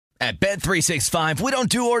At Bet365, we don't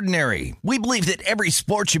do ordinary. We believe that every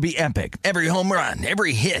sport should be epic. Every home run,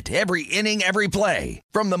 every hit, every inning, every play.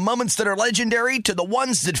 From the moments that are legendary to the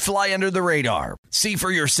ones that fly under the radar. See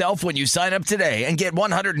for yourself when you sign up today and get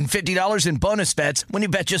 $150 in bonus bets when you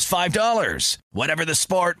bet just $5. Whatever the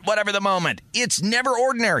sport, whatever the moment, it's never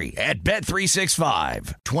ordinary at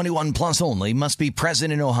Bet365. 21 plus only. Must be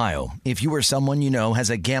present in Ohio. If you or someone you know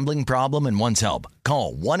has a gambling problem and wants help,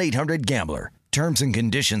 call 1-800-GAMBLER. Terms and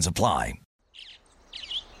conditions apply.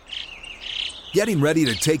 Getting ready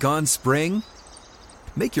to take on spring?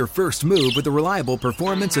 Make your first move with the reliable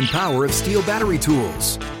performance and power of Steel battery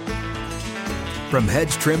tools. From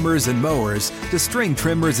hedge trimmers and mowers to string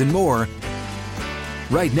trimmers and more,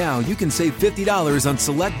 right now you can save $50 on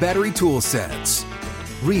select battery tool sets.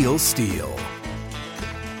 Real Steel.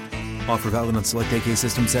 Offer valid on select AK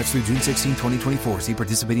system sets through June 16, 2024. See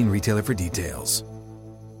participating retailer for details.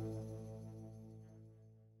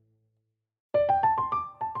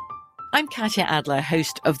 I'm Katya Adler,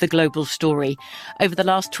 host of The Global Story. Over the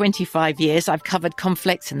last 25 years, I've covered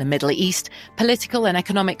conflicts in the Middle East, political and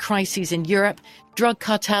economic crises in Europe, drug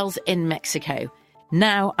cartels in Mexico.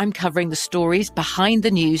 Now I'm covering the stories behind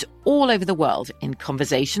the news all over the world in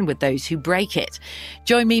conversation with those who break it.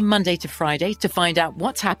 Join me Monday to Friday to find out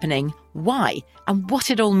what's happening, why, and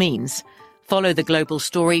what it all means. Follow The Global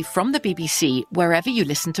Story from the BBC wherever you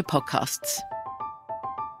listen to podcasts.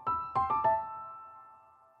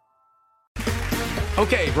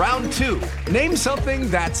 Okay, round two. Name something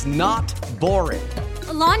that's not boring.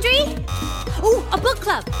 A laundry? Ooh, a book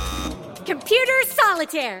club. Computer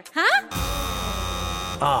solitaire, huh?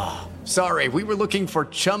 Ah, sorry, we were looking for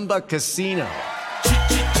Chumba Casino.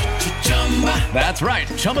 That's right,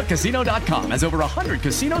 ChumbaCasino.com has over 100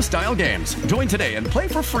 casino-style games. Join today and play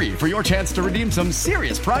for free for your chance to redeem some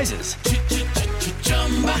serious prizes.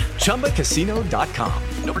 ChumbaCasino.com.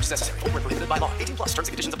 No purchase necessary. Void where prohibited by law. 18 plus terms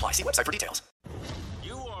and conditions apply. See website for details.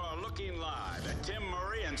 Tim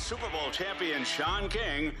Murray and Super Bowl champion Sean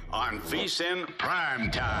King on VSiN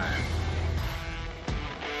Primetime.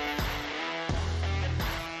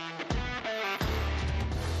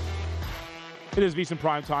 It is VSiN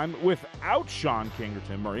Primetime without Sean King or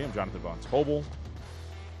Tim Murray. I'm Jonathan Von Tobel.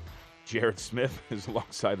 Jared Smith is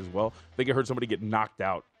alongside as well. I think I heard somebody get knocked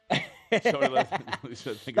out.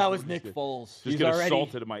 That was Nick Foles. Just get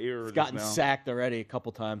assaulted in my ear. He's gotten sacked already a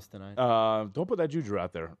couple times tonight. Don't put that juju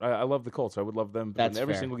out there. I love the Colts. I would love them in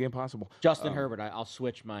every single game possible. Justin Herbert, I'll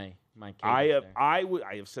switch my I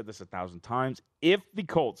have said this 1,000 times. If the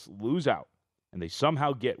Colts lose out and they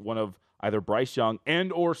somehow get one of either Bryce Young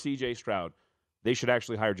and or C.J. Stroud, they should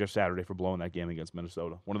actually hire Jeff Saturday for blowing that game against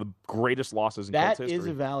Minnesota. One of the greatest losses in Colts history. That is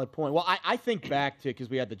a valid point. Well, I think back to, because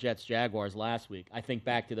we had the Jets-Jaguars last week, I think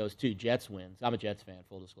back to those two Jets wins. I'm a Jets fan,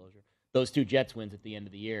 full disclosure. Those two Jets wins at the end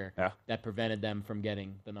of the year that prevented them from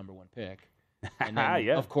getting the number one pick. And then,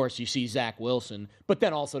 of course, you see Zach Wilson. But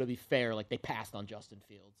then also, to be fair, like they passed on Justin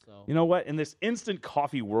Fields. So you know what? In this instant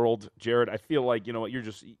coffee world, Jared, I feel like, you know what, you're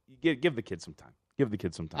just give the kid some time. Give the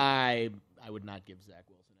kid some time. I would not give Zach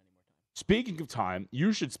Wilson. Speaking of time,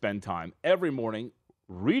 you should spend time every morning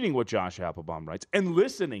reading what Josh Applebaum writes and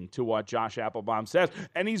listening to what Josh Applebaum says.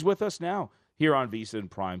 And he's with us now here on VSiN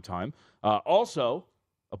Primetime. Also,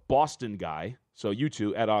 a Boston guy. So you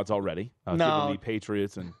two at odds already. No. Given the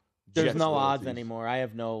Patriots and There's Jets no loyalties. odds anymore. I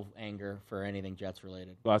have no anger for anything Jets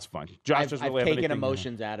related. Well, that's fine. Josh doesn't really I've have taken anything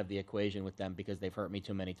emotions out of the equation with them because they've hurt me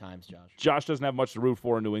too many times, Josh. Josh doesn't have much to root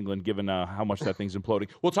for in New England, given how much that thing's imploding.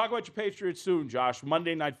 We'll talk about your Patriots soon, Josh.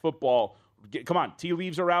 Monday Night Football. Come on, tea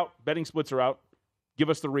leaves are out, betting splits are out. Give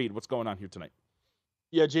us the read. What's going on here tonight?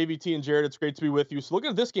 Yeah, JVT and Jared, it's great to be with you. So looking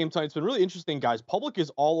at this game tonight, it's been really interesting, guys. Public is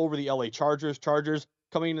all over the LA Chargers. Chargers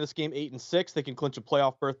coming into this game 8-6. They can clinch a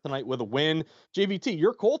playoff berth tonight with a win. JVT,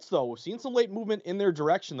 your Colts, though, we've seen some late movement in their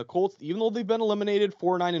direction. The Colts, even though they've been eliminated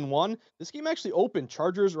 4-9-1, this game actually opened.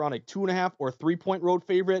 Chargers are on a 2.5 or 3-point road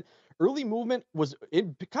favorite. Early movement was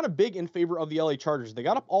kind of big in favor of the LA Chargers. They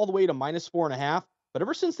got up all the way to -4.5. But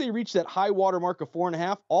ever since they reached that high water mark of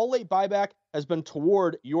 4.5, all late buyback has been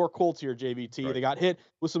toward your Colts here, JVT. Right. They got hit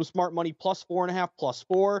with some smart money, +4.5,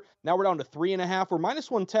 +4. Now we're down to 3.5. We're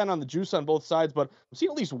 -110 on the juice on both sides, but I've seen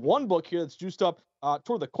at least one book here that's juiced up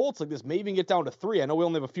toward the Colts like this. May even get down to 3. I know we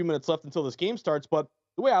only have a few minutes left until this game starts, but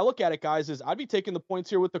the way I look at it, guys, is I'd be taking the points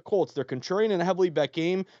here with the Colts. They're contrarian in a heavily bet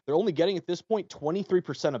game. They're only getting, at this point,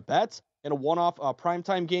 23% of bets. in a one-off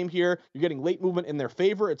primetime game here. You're getting late movement in their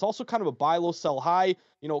favor. It's also kind of a buy low, sell high.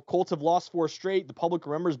 Colts have lost 4 straight. The public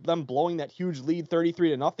remembers them blowing that huge lead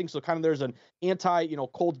 33-0. So kind of there's an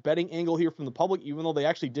Colts betting angle here from the public, even though they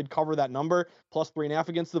actually did cover that number, plus 3.5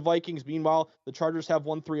 against the Vikings. Meanwhile, the Chargers have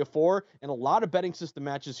won 3 of 4, and a lot of betting system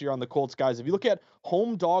matches here on the Colts, guys. If you look at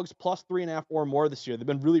home dogs plus 3.5 or more this year, they've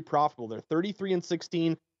been really profitable. They're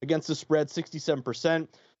 33-16 against the spread, 67%.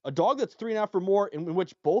 A dog that's 3.5 or more, in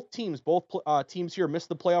which both teams here missed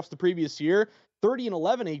the playoffs the previous year,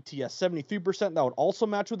 30-11 ATS, 73%. That would also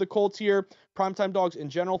match with the Colts here. Primetime dogs in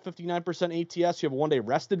general, 59% ATS. You have a one-day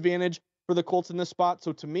rest advantage for the Colts in this spot.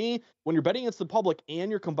 So to me, when you're betting against the public and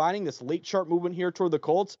you're combining this late sharp movement here toward the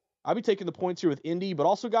Colts, I'll be taking the points here with Indy, but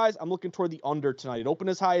also, guys, I'm looking toward the under tonight. It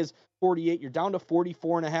opened as high as 48. You're down to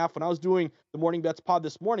 44.5. When I was doing the Morning Bets pod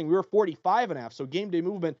this morning, we were 45.5. So game day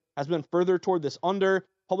movement has been further toward this under.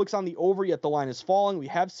 Public's on the over, yet the line is falling. We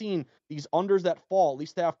have seen these unders that fall at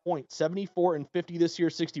least a half point, 74 and 50 this year,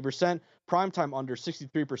 60%. Primetime under,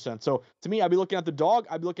 63%. So to me, I'd be looking at the dog.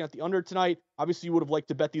 I'd be looking at the under tonight. Obviously, you would have liked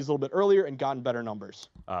to bet these a little bit earlier and gotten better numbers.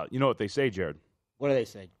 You know what they say, Jared? What do they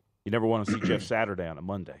say? You never want to see Jeff Saturday on a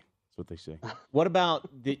Monday. That's what they say. What about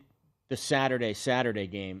the Saturday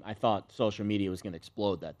game? I thought social media was going to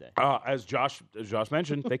explode that day. As Josh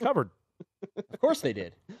mentioned, they covered. Of course they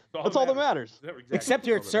did. That's all that matters. Exactly. Except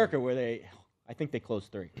here at Circa, where I think they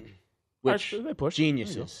closed 3. Which they pushed.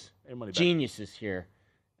 Geniuses. Geniuses here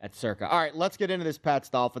at Circa. All right, let's get into this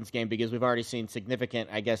Pats-Dolphins game because we've already seen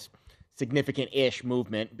significant-ish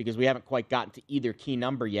movement because we haven't quite gotten to either key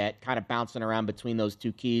number yet, kind of bouncing around between those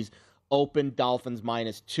two keys. Open Dolphins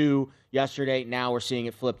 -2 yesterday. Now we're seeing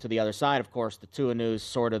it flip to the other side. Of course, the Tua news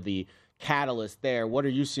sort of the catalyst there. What are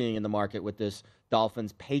you seeing in the market with this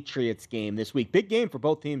Dolphins-Patriots game this week? Big game for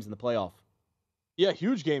both teams in the playoff. Yeah,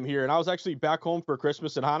 huge game here. And I was actually back home for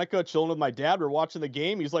Christmas and Hanukkah, chilling with my dad. We're watching the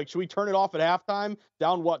game. He's like, should we turn it off at halftime?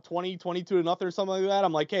 Down, 20-22 or something like that?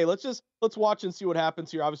 I'm like, hey, let's watch and see what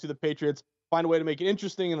happens here. Obviously, the Patriots find a way to make it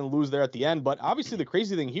interesting and then lose there at the end. But obviously, the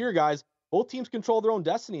crazy thing here, guys, both teams control their own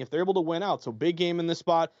destiny if they're able to win out. So big game in this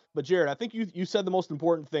spot. But Jared, I think you said the most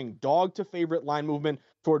important thing, dog to favorite line movement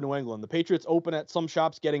toward New England. The Patriots open at some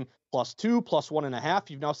shops getting +2, +1.5.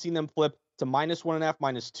 You've now seen them flip to -1.5,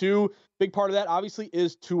 -2. Big part of that, obviously,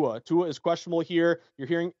 is Tua. Tua is questionable here. You're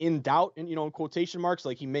hearing in doubt, and in quotation marks,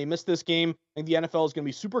 like he may miss this game. I think the NFL is going to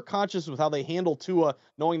be super conscious with how they handle Tua,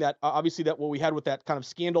 knowing that obviously that what we had with that kind of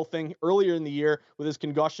scandal thing earlier in the year with his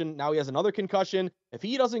concussion. Now he has another concussion. If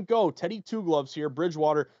he doesn't go, Teddy Two Gloves here,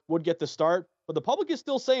 Bridgewater would get the start. But the public is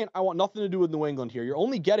still saying, I want nothing to do with New England here. You're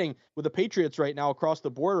only getting, with the Patriots right now across the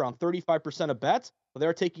board, around 35% of bets. But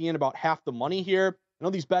they're taking in about half the money here. I know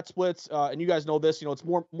these bet splits, and you guys know this, it's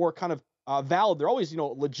more kind of valid. They're always,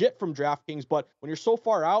 legit from DraftKings, but when you're so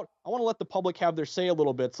far out, I want to let the public have their say a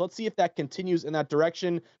little bit. So let's see if that continues in that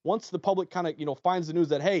direction. Once the public kind of, finds the news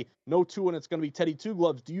that, hey, no Tua and it's going to be Teddy Two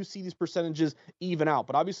Gloves, do you see these percentages even out?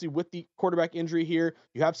 But obviously with the quarterback injury here,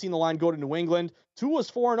 you have seen the line go to New England. Tua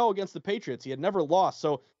was 4-0 against the Patriots. He had never lost.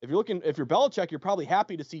 So if you're Belichick, you're probably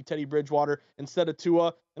happy to see Teddy Bridgewater instead of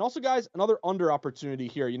Tua. And also, guys, another under opportunity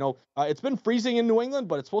here. It's been freezing in New England,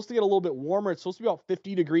 but it's supposed to get a little bit warmer. It's supposed to be about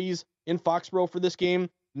 50 degrees in Foxborough for this game.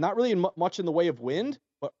 Not really much in the way of wind,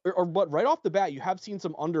 but right off the bat, you have seen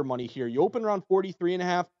some under money here. You open around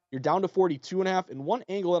 43.5. You're down to 42.5. And one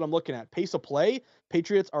angle that I'm looking at, pace of play,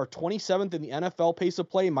 Patriots are 27th in the NFL pace of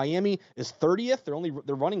play. Miami is 30th.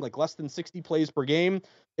 They're running like less than 60 plays per game.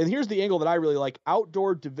 And here's the angle that I really like,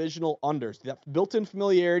 outdoor divisional unders. That built-in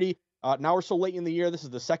familiarity. Now we're so late in the year. This is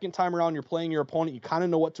the second time around you're playing your opponent. You kind of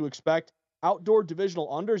know what to expect. Outdoor divisional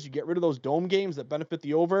unders, you get rid of those dome games that benefit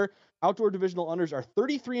the over. Outdoor divisional unders are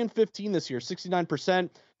 33-15 this year, 69%.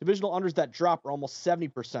 Divisional unders that drop are almost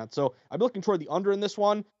 70%. So I'm looking toward the under in this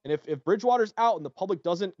one. And if Bridgewater's out and the public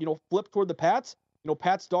doesn't, flip toward the Pats,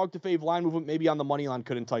 Pat's dog to fave line movement maybe on the money line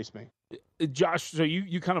could entice me. Josh, so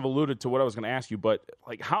you kind of alluded to what I was going to ask you, but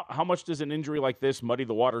like how much does an injury like this muddy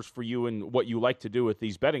the waters for you and what you like to do with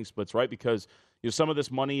these betting splits, right? Because some of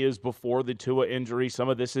this money is before the Tua injury, some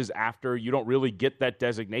of this is after. You don't really get that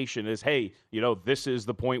designation as, hey, this is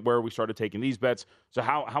the point where we started taking these bets. So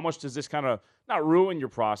how much does this kind of not ruin your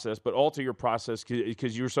process, but alter your process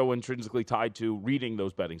because you're so intrinsically tied to reading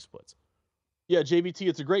those betting splits? Yeah, JVT,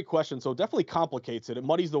 it's a great question. So it definitely complicates it. It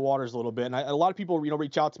muddies the waters a little bit. And a lot of people,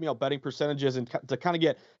 reach out to me about betting percentages and to kind of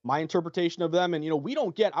get my interpretation of them. And,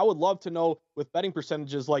 I would love to know with betting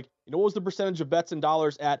percentages, like, what was the percentage of bets in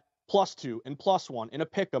dollars at +2 and +1 and a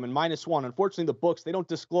pick'em and -1? Unfortunately, the books, they don't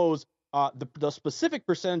disclose the specific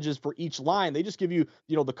percentages for each line. They just give you,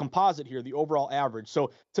 the composite here, the overall average.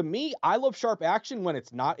 So to me, I love sharp action when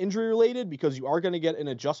it's not injury related, because you are going to get an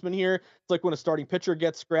adjustment here. It's like when a starting pitcher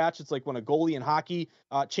gets scratched. It's like when a goalie in hockey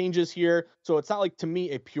changes here. So it's not like, to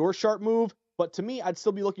me, a pure sharp move. But to me, I'd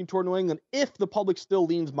still be looking toward New England if the public still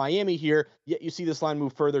leans Miami here, yet you see this line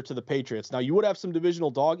move further to the Patriots. Now, you would have some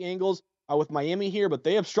divisional dog angles with Miami here, but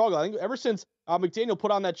they have struggled. I think ever since McDaniel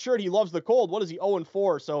put on that shirt, he loves the cold. What is he,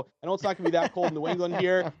 0-4? So I know it's not going to be that cold in New England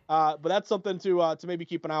here, but that's something to maybe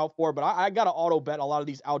keep an eye out for. But I got to auto bet a lot of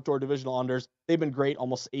these outdoor divisional unders. They've been great,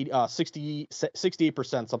 almost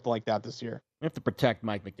 68%, something like that this year. We have to protect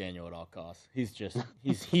Mike McDaniel at all costs.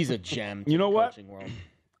 He's a gem. You know what? World.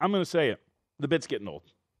 I'm going to say it. The bit's getting old.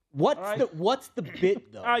 What's the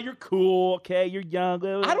bit though? You're cool, okay? You're young.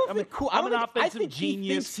 I don't think cool. I'm an offensive I think genius.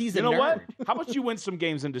 He thinks he's you know a nerd. what? How about you win some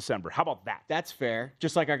games in December? How about that? That's fair.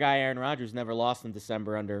 Just like our guy Aaron Rodgers never lost in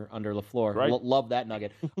December under LaFleur. Right. Love that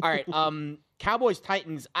nugget. All right, Cowboys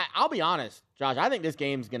Titans. I'll be honest, Josh. I think this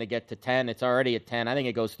game's going to get to 10. It's already at 10. I think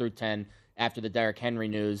it goes through 10 after the Derrick Henry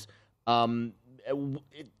news.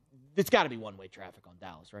 It's got to be one-way traffic on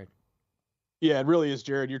Dallas, right? Yeah, it really is,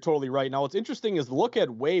 Jared. You're totally right. Now, what's interesting is the look at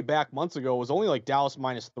way back months ago was only like Dallas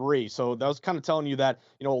 -3. So that was kind of telling you that,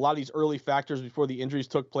 a lot of these early factors before the injuries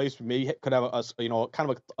took place, we maybe could have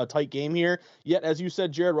a tight game here. Yet, as you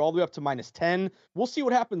said, Jared, we're all the way up to -10. We'll see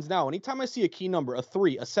what happens now. Anytime I see a key number, a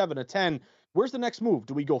 3, a 7, a 10, where's the next move?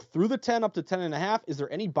 Do we go through the 10 up to 10.5? Is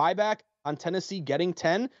there any buyback on Tennessee getting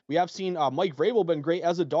 10? We have seen Mike Vrabel been great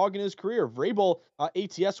as a dog in his career. Vrabel,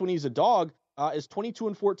 ATS when he's a dog, is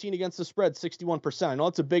 22-14 against the spread, 61%. I know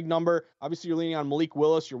it's a big number. Obviously, you're leaning on Malik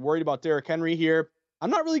Willis. You're worried about Derrick Henry here.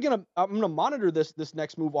 I'm not really I'm gonna monitor this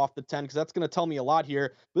next move off the 10 because that's gonna tell me a lot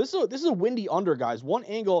here. But this is a windy under, guys. One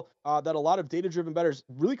angle that a lot of data-driven bettors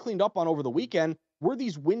really cleaned up on over the weekend were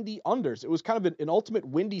these windy unders. It was kind of an ultimate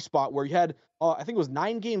windy spot where you had, I think it was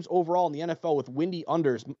 9 games overall in the NFL with windy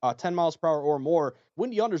unders, 10 miles per hour or more.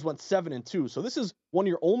 Windy unders went 7-2. So this is one of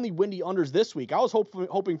your only windy unders this week. I was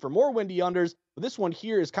hoping for more windy unders, but this one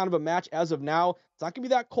here is kind of a match as of now. It's not going to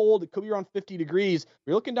be that cold. It could be around 50 degrees.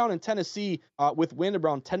 We're looking down in Tennessee with wind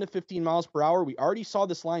around 10 to 15 miles per hour. We already saw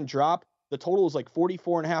this line drop. The total is like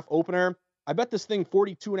 44.5 opener. I bet this thing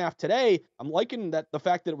 42.5 today. I'm liking the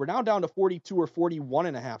fact that we're now down to 42 or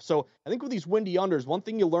 41.5. So I think with these windy unders, one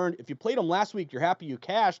thing you learned, if you played them last week, you're happy you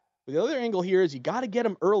cashed. But the other angle here is you got to get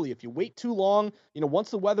them early. If you wait too long, once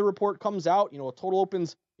the weather report comes out, a total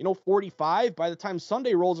opens, 45. By the time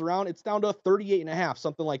Sunday rolls around, it's down to 38.5,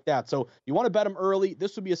 something like that. So you want to bet them early.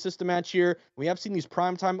 This would be a system match here. We have seen these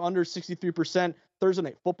primetime unders, 63%. Thursday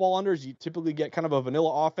night football unders, you typically get kind of a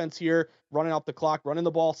vanilla offense here, running out the clock, running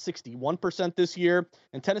the ball, 61% this year.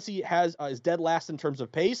 And Tennessee is dead last in terms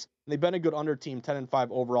of pace, and they've been a good under team,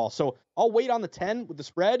 10-5 overall. So I'll wait on the 10 with the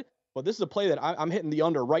spread, but this is a play that I'm hitting the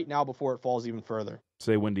under right now before it falls even further.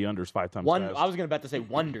 Say windy unders 5 times fast. I was going to say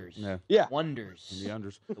wonders. Yeah. Wonders. The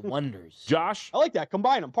unders. The wonders. Josh? I like that.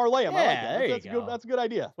 Combine them. Parlay them. Yeah, I like that. there you go. That's a good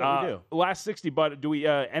idea. What we do. Last 60, but do we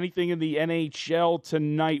anything in the NHL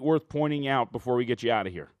tonight worth pointing out before we get you out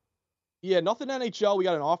of here? Yeah, nothing NHL. We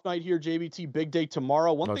got an off night here. JBT, big day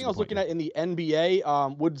tomorrow. One thing I was looking at in the NBA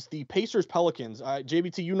was the Pacers-Pelicans.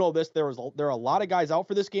 JBT, you know this. There are a lot of guys out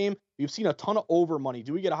for this game. We've seen a ton of over money.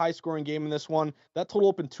 Do we get a high-scoring game in this one? That total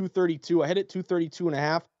opened 232. I hit it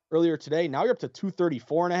 232.5 earlier today. Now you're up to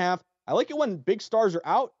 234.5. I like it when big stars are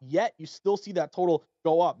out, yet you still see that total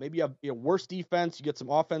go up. Maybe you have worse defense. You get some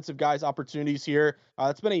offensive guys opportunities here.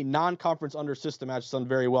 It's been a non-conference under system match. It's done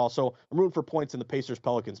very well. So I'm rooting for points in the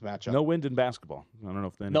Pacers-Pelicans matchup. No wind in basketball. I don't know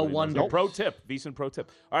if no wonder. Pro tip. Decent pro tip.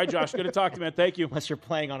 All right, Josh. Good to talk to you, man. Thank you. Unless you're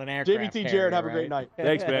playing on an aircraft JBT, Jared, have a great night.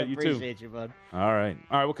 Thanks, man. You too. Appreciate you, bud. All right.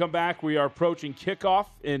 We'll come back. We are approaching kickoff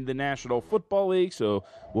in the National Football League, so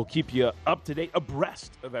we'll keep you up to date,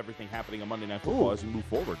 abreast of everything happening on Monday Night Football as we move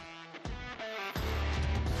forward.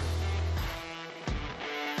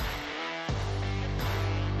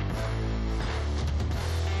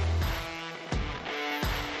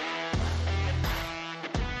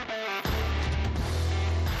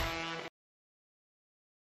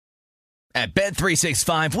 At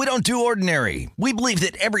Bet365, we don't do ordinary. We believe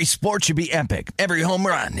that every sport should be epic. Every home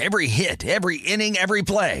run, every hit, every inning, every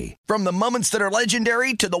play. From the moments that are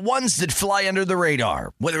legendary to the ones that fly under the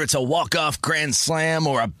radar. Whether it's a walk-off grand slam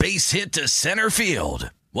or a base hit to center field.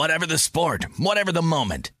 Whatever the sport, whatever the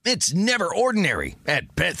moment. It's never ordinary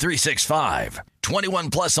at Bet365. 21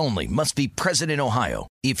 plus only. Must be present in Ohio.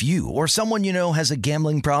 If you or someone you know has a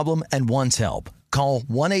gambling problem and wants help, call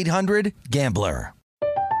 1-800-GAMBLER.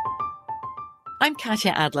 I'm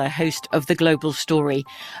Katya Adler, host of The Global Story.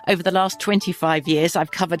 Over the last 25 years, I've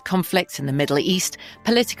covered conflicts in the Middle East,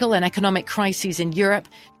 political and economic crises in Europe,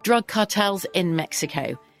 drug cartels in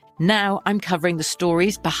Mexico. Now I'm covering the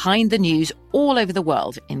stories behind the news all over the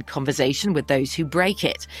world in conversation with those who break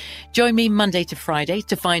it. Join me Monday to Friday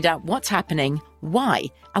to find out what's happening, why,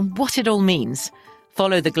 and what it all means.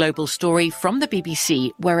 Follow The Global Story from the BBC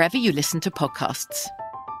wherever you listen to podcasts.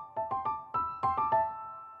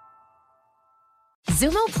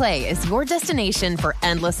 Xumo Play is your destination for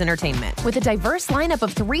endless entertainment. With a diverse lineup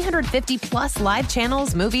of 350 plus live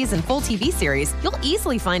channels, movies, and full TV series, you'll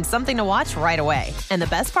easily find something to watch right away. And the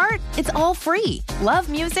best part? It's all free. Love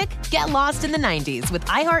music? Get lost in the 90s with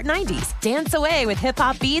iHeart 90s, dance away with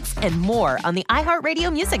hip-hop beats, and more on the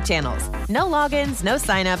iHeartRadio music channels. No logins, no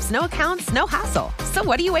signups, no accounts, no hassle. So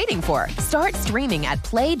what are you waiting for? Start streaming at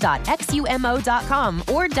play.xumo.com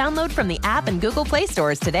or download from the app and Google Play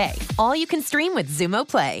stores today. All you can stream with Xumo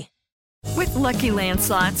Play. With Lucky Land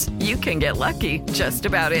Slots, you can get lucky just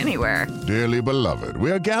about anywhere. Dearly beloved,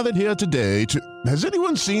 we are gathered here today to... Has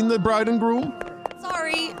anyone seen the bride and groom?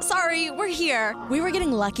 Sorry, we're here. We were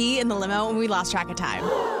getting lucky in the limo and we lost track of time.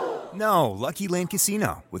 No, Lucky Land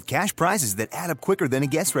Casino, with cash prizes that add up quicker than a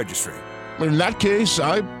guest registry. In that case,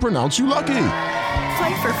 I pronounce you lucky.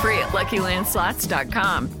 Play for free at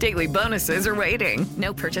LuckyLandSlots.com. Daily bonuses are waiting.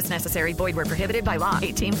 No purchase necessary. Void where prohibited by law.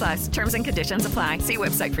 18 plus. Terms and conditions apply. See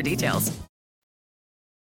website for details.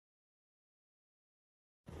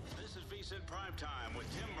 This is VSiN Primetime with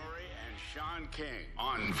Tim Murray and Sean King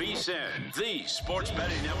on VSiN, the Sports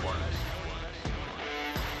Betting Network.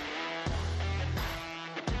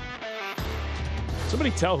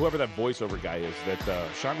 Somebody tell whoever that voiceover guy is that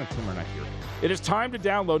Sean and Tim are not here. It is time to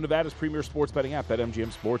download Nevada's premier sports betting app,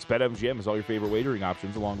 BetMGM Sports. BetMGM has all your favorite wagering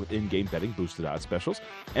options, along with in-game betting, boosted odds specials,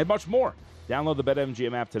 and much more. Download the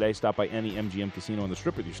BetMGM app today. Stop by any MGM casino on the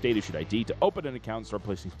Strip with your state-issued ID to open an account and start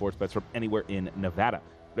placing sports bets from anywhere in Nevada.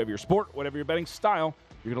 Whatever your sport, whatever your betting style,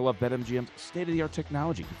 you're going to love BetMGM's state-of-the-art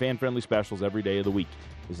technology and fan-friendly specials every day of the week.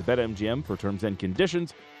 Visit BetMGM for terms and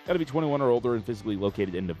conditions. Got to be 21 or older and physically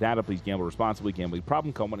located in Nevada. Please gamble responsibly. Gambling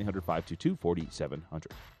problem? Call 1-800-522-4700.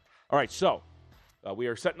 All right, so we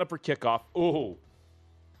are setting up for kickoff. Oh,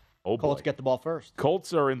 Colts get the ball first.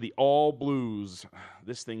 Colts are in the all blues.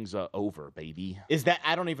 This thing's over, baby. Is that?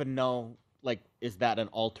 I don't even know. Like, is that an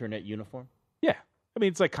alternate uniform? Yeah. I mean,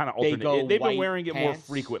 it's like kind of alternate. They've been wearing it pants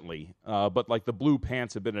more frequently, but like the blue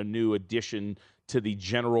pants have been a new addition to the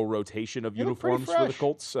general rotation of uniforms for the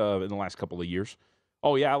Colts in the last couple of years.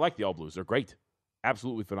 Oh yeah, I like the all blues. They're great,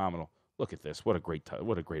 absolutely phenomenal. Look at this. What a great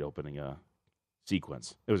opening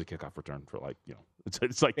sequence. It was a kickoff return for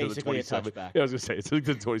it's like basically the 27. A touchback. Yeah, I was gonna say it's like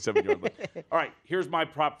the 27-yard line. All right, here's my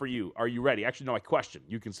prop for you. Are you ready? Actually, no. I question.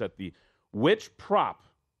 You can set which prop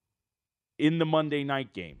in the Monday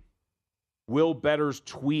night game will bettors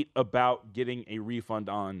tweet about getting a refund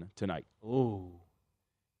on tonight? Ooh.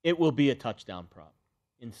 It will be a touchdown prop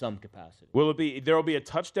in some capacity. Will it be? There will be a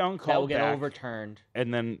touchdown call that will get overturned,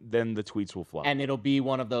 and then the tweets will fly. And it'll be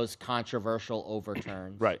one of those controversial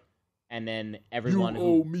overturns, right? And then everyone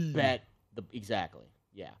who bet exactly,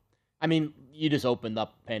 yeah. I mean, you just opened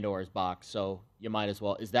up Pandora's box, so you might as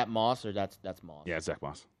well. Is that Moss or that's Moss? Yeah, it's Zach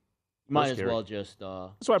Moss. You might as well just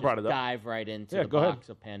that's why I brought it up. Dive right into the box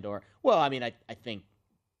of Pandora. Well, I mean, I think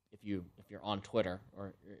if you're on Twitter,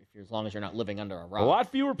 or as long as you're not living under a rock. A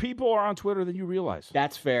lot fewer people are on Twitter than you realize.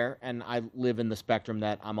 That's fair, and I live in the spectrum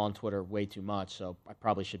that I'm on Twitter way too much, so I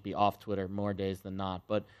probably should be off Twitter more days than not.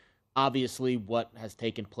 But obviously what has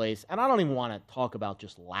taken place, and I don't even want to talk about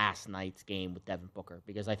just last night's game with Devin Booker,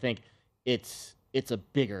 because I think it's a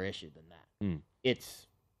bigger issue than that. It's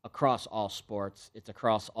across all sports. It's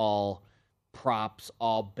across all props,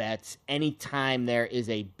 all bets. Anytime there is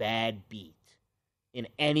a bad beat in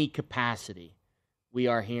any capacity, we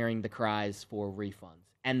are hearing the cries for refunds.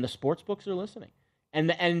 And the sports books are listening.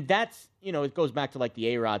 And that's, it goes back to like the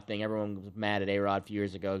A-Rod thing. Everyone was mad at A-Rod a few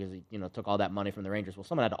years ago because he, took all that money from the Rangers. Well,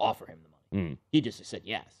 someone had to offer him the money. He just said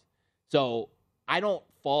yes. So I don't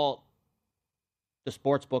fault the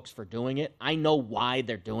sports books for doing it. I know why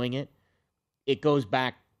they're doing it. It goes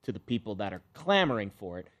back to the people that are clamoring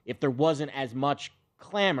for it. If there wasn't as much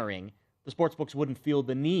clamoring, the sports books wouldn't feel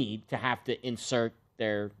the need to have to insert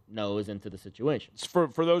their nose into the situation. For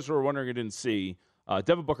those who are wondering or didn't see,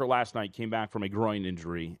 Devin Booker last night came back from a groin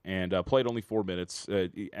injury and played only 4 minutes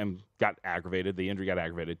and got aggravated. The injury got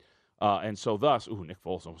aggravated. And so thus, Nick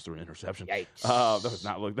Foles almost threw an interception. Yikes. That did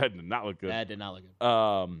not look good. That did not look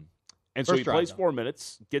good. And so he plays 4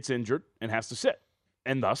 minutes, gets injured, and has to sit.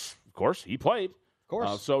 And thus, of course, he played.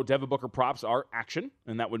 course. So Devin Booker props are action,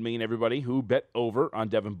 and that would mean everybody who bet over on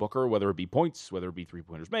Devin Booker, whether it be points, whether it be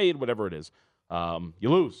three-pointers made, whatever it is, you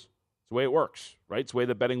lose. It's the way it works, right? It's the way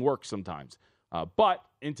that betting works sometimes. But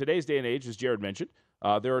in today's day and age, as Jared mentioned,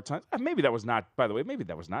 there are times, maybe that was not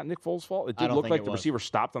Nick Foles' fault. It did look like the receiver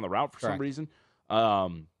stopped on the route for some reason.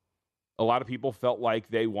 A lot of people felt like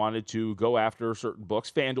they wanted to go after certain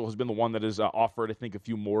books. FanDuel has been the one that has offered, I think, a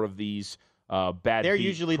few more of these bad They're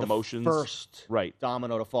usually promotions. The first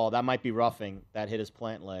domino to fall. That might be roughing. That hit his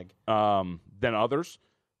plant leg. Than others.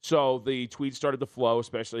 So the tweets started to flow,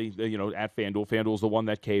 especially at FanDuel. FanDuel's the one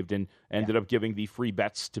that caved and ended up giving the free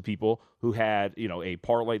bets to people who had a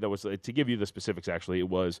parlay that was, to give you the specifics actually, it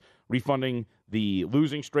was refunding the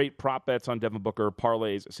losing straight prop bets on Devin Booker,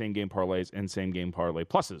 parlays, same-game parlays, and same-game parlay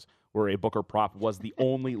pluses, where a Booker prop was the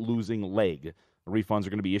only losing leg. The refunds are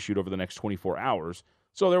going to be issued over the next 24 hours.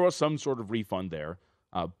 So there was some sort of refund there.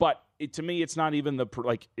 But to me, it's not even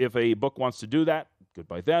if a book wants to do that, good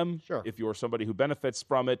by them. Sure. If you're somebody who benefits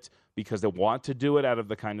from it because they want to do it out of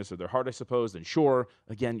the kindness of their heart, I suppose, then sure.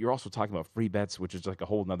 Again, you're also talking about free bets, which is like a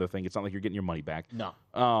whole other thing. It's not like you're getting your money back. No.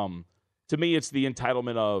 To me, it's the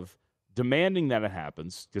entitlement of demanding that it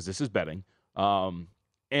happens, because this is betting,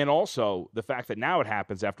 and also the fact that now it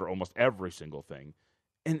happens after almost every single thing.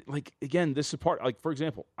 And, again, this is part, for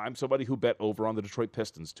example, I'm somebody who bet over on the Detroit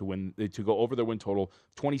Pistons to go over their win total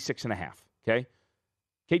 26.5, okay?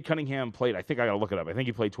 Cade Cunningham played, I think I got to look it up. I think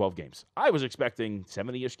he played 12 games. I was expecting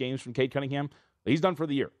 70-ish games from Cade Cunningham. He's done for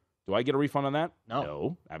the year. Do I get a refund on that?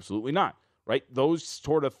 No, absolutely not, right? Those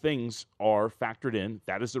sort of things are factored in.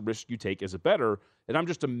 That is the risk you take as a bettor. And I'm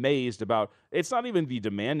just amazed about, it's not even the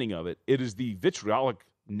demanding of it. It is the vitriolic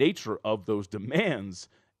nature of those demands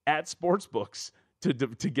at sportsbooks to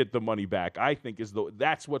get the money back, I think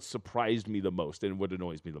that's what surprised me the most and what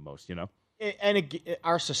annoys me the most, And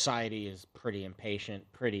our society is pretty impatient,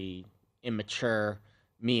 pretty immature,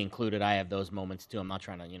 me included. I have those moments too. I'm not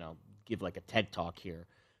trying to, give like a TED talk here.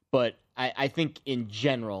 But I think in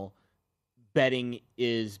general, betting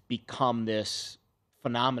is become this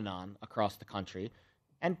phenomenon across the country.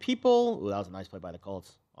 And people, that was a nice play by the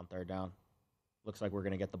Colts on third down. Looks like we're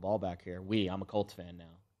going to get the ball back here. I'm a Colts fan now.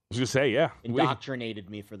 I was going to say, yeah. Indoctrinated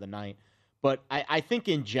me for the night. But I think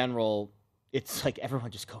in general, it's like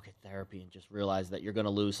everyone just go get therapy and just realize that you're going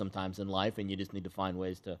to lose sometimes in life, and you just need to find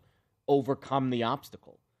ways to overcome the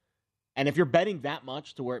obstacle. And if you're betting that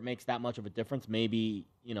much to where it makes that much of a difference, maybe,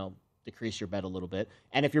 decrease your bet a little bit.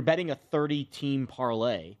 And if you're betting a 30-team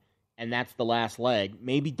parlay and that's the last leg,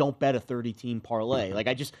 maybe don't bet a 30-team parlay.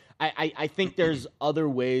 I think there's other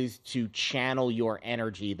ways to channel your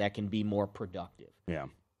energy that can be more productive. Yeah.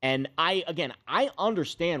 And I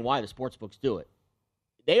understand why the sportsbooks do it.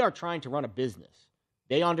 They are trying to run a business.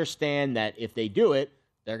 They understand that if they do it,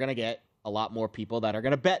 they're going to get a lot more people that are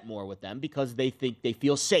going to bet more with them because they think they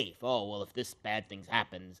feel safe. Oh, well, if this bad thing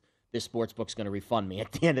happens, this sportsbook's going to refund me.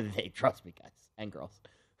 At the end of the day, trust me, guys and girls,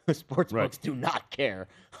 sportsbooks do not care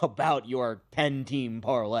about your 10-team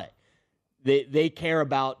parlay. They care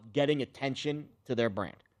about getting attention to their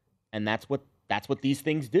brand, and that's what these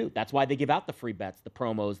things do. That's why they give out the free bets, the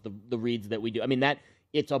promos, the reads that we do. I mean,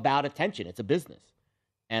 it's about attention. It's a business.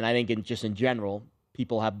 And I think in general,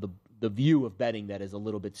 people have the view of betting that is a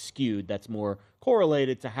little bit skewed, that's more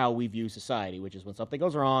correlated to how we view society, which is when something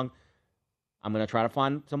goes wrong, I'm going to try to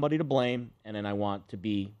find somebody to blame, and then I want to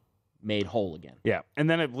be made whole again. Yeah, and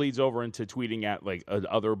then it bleeds over into tweeting at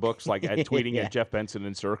other books, tweeting at Jeff Benson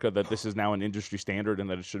and Circa that this is now an industry standard and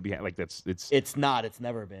that it should be It's not. It's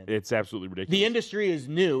never been. It's absolutely ridiculous. The industry is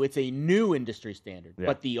new. It's a new industry standard,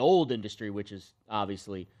 but the old industry, which is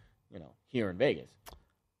obviously here in Vegas.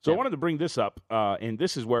 So I wanted to bring this up, and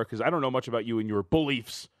this is where, because I don't know much about you and your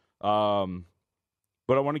beliefs, but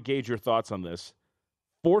I want to gauge your thoughts on this.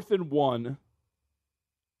 4th and 1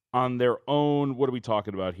 on their own, what are we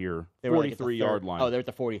talking about here? 43-yard line. Oh, they're at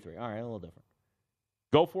the 43. All right, a little different.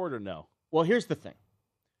 Go for it or no? Well, here's the thing,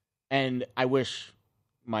 and I wish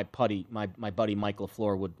my buddy Mike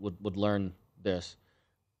LaFleur would learn this.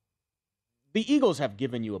 The Eagles have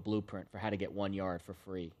given you a blueprint for how to get 1 yard for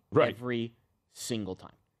free every single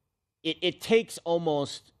time. It takes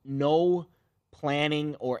almost no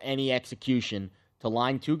planning or any execution to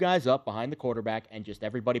line two guys up behind the quarterback and just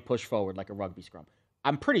everybody push forward like a rugby scrum.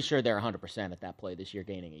 I'm pretty sure they're 100% at that play this year,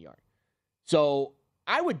 gaining a yard. So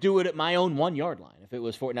I would do it at my own 1 yard line if it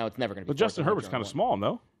was for. Now it's never going to be. But Justin Herbert's kind of small,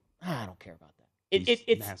 no? I don't care about that.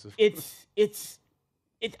 It's massive.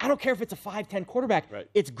 I don't care if it's a 5'10" quarterback. Right.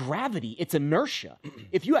 It's gravity. It's inertia.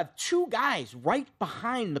 If you have two guys right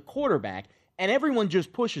behind the quarterback and everyone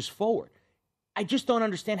just pushes forward, I just don't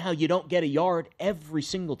understand how you don't get a yard every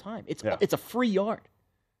single time. It's a free yard.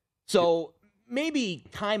 So maybe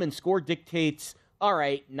time and score dictates, all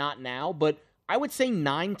right, not now, but I would say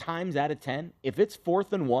 9 times out of 10, if it's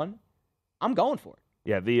 4th and 1, I'm going for it.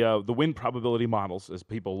 Yeah, the win probability models, as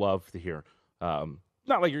people love to hear. Not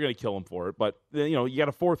like you're going to kill them for it, but you got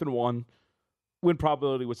a 4th and 1. Win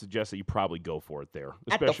probability would suggest that you probably go for it there.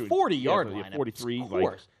 Especially at the 40-yard line. 43. Of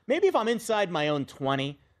course. Maybe if I'm inside my own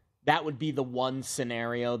 20, that would be the one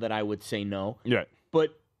scenario that I would say no. Yeah.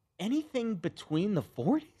 But anything between the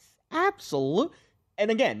 40s? Absolutely.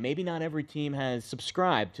 And again, maybe not every team has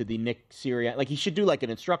subscribed to the Nick Sirianni. Like, he should do like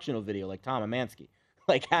an instructional video like Tom Amansky,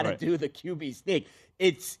 like how to do the QB sneak.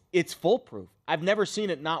 It's foolproof. I've never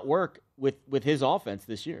seen it not work with his offense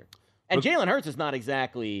this year. And Jalen Hurts is not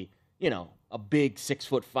exactly, a big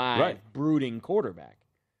 6'5" brooding quarterback.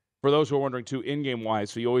 For those who are wondering, too, in-game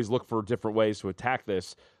wise, so you always look for different ways to attack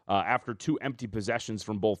this. After 2 empty possessions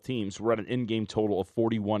from both teams, we're at an in-game total of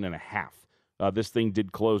 41.5. This thing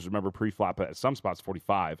did close, remember, pre-flop at some spots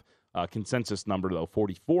 45. Consensus number, though,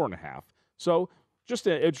 44.5. So just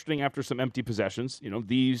interesting after some empty possessions.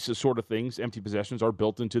 These sort of things, empty possessions, are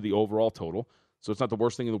built into the overall total. So it's not the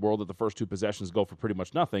worst thing in the world that the first 2 possessions go for pretty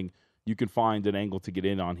much nothing. You can find an angle to get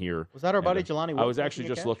in on here. Was that our buddy Jelani Woods? I was actually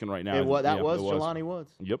just looking right now. That was Jelani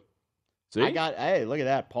Woods. Yep. See? Hey, look at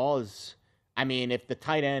that. Paul is, if the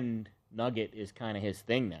tight end nugget is kind of his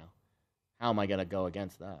thing now, how am I going to go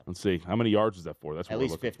against that? Let's see. How many yards is that for? That's what at we're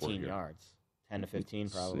least looking 15 yards. 10 to 15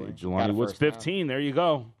 probably. Jelani Woods, 15. There you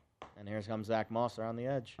go. And here comes Zach Moss around the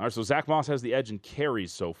edge. All right, so Zach Moss has the edge in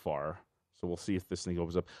carries so far. So we'll see if this thing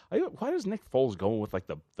opens up. Why does Nick Foles go with like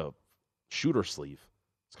the shooter sleeve?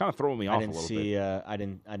 It's kind of throwing me off a little bit. I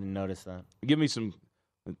didn't notice that. Give me some.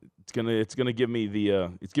 It's gonna give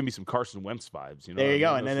me some Carson Wentz vibes. There you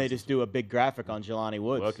go, and then they just do a big graphic on Jelani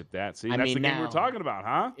Woods. Look at that. See, that's the game we're talking about,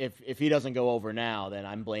 huh? If he doesn't go over now, then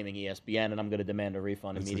I'm blaming ESPN, and I'm going to demand a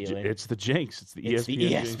refund immediately. It's the jinx. It's the ESPN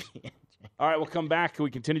jinx. All right, we'll come back. We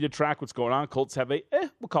continue to track what's going on. Colts have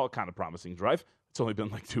we'll call it kind of promising drive. It's only been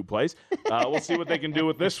like 2 plays. We'll see what they can do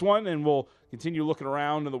with this one, and we'll continue looking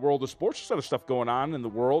around in the world of sports. There's other stuff going on in the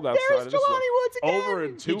world outside There's of this. Jelani Woods again. Over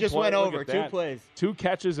in 2 He just went over 2 plays. 2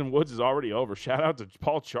 catches, and Woods is already over. Shout out to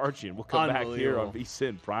Paul Charchian. We'll come back here on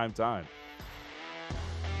VSiN Prime Time.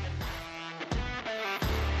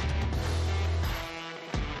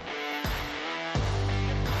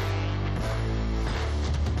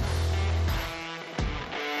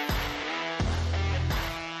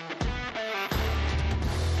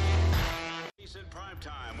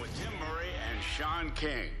 Sean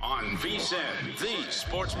King on VSiN, the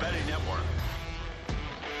Sports Betting Network.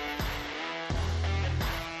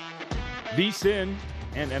 VSiN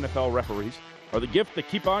and NFL referees are the gift that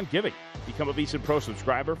keep on giving. Become a VSiN Pro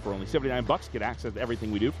subscriber for only $79. Get access to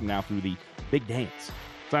everything we do from now through the big dance.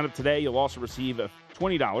 Sign up today. You'll also receive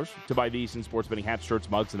 $20 to buy VSiN sports betting hats, shirts,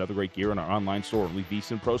 mugs, and other great gear in our online store. Only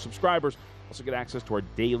VSiN Pro subscribers also get access to our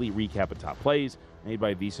daily recap of top plays made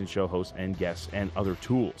by VSiN show hosts and guests and other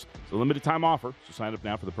tools. It's a limited time offer, so sign up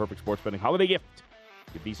now for the perfect sports betting holiday gift.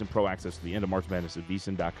 Get VSiN Pro access to the end of March Madness at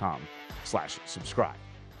VSiN.com/subscribe.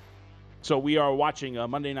 So we are watching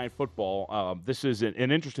Monday Night Football. This is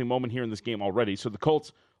an interesting moment here in this game already. So the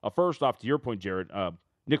Colts, first off, to your point, Jared,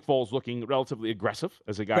 Nick Foles looking relatively aggressive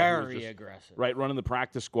as a guy very aggressive, right, running the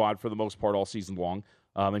practice squad for the most part all season long,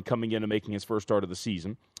 and coming in and making his first start of the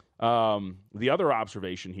season. The other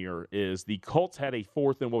observation here is the Colts had a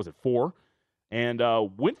 4th and 4, and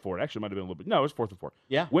went for it. Actually, it might have been a little bit. No, it was 4th and 4.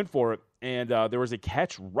 Yeah, went for it, and there was a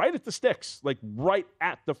catch right at the sticks, like right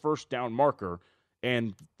at the first down marker,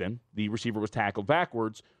 and then the receiver was tackled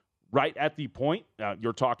backwards. Right at the point,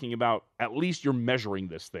 you're talking about at least you're measuring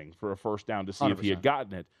this thing for a first down to see 100%. If he had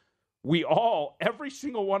gotten it. We all, every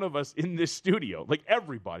single one of us in this studio, like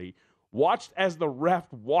everybody, watched as the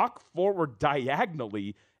ref walked forward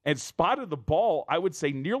diagonally and spotted the ball, I would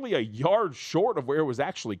say, nearly a yard short of where it was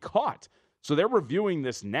actually caught. So they're reviewing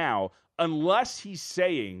this now, unless he's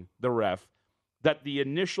saying, the ref, that the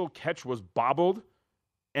initial catch was bobbled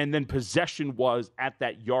and then possession was at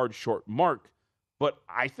that yard short mark. But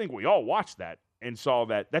I think we all watched that and saw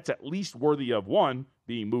that that's at least worthy of, 1,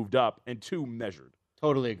 being moved up, and 2, measured.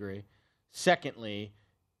 Totally agree. Secondly,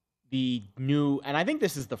 the new, and I think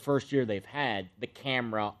this is the first year they've had the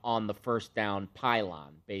camera on the first down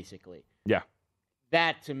pylon, basically. Yeah.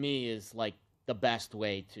 That, to me, is like the best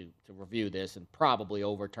way to review this and probably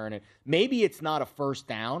overturn it. Maybe it's not a first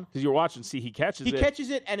down. Because you're watching, see, he catches it. He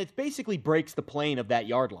catches it, and it basically breaks the plane of that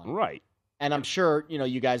yard line. Right. And I'm sure,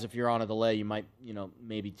 you guys, if you're on a delay, you might,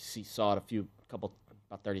 maybe saw it about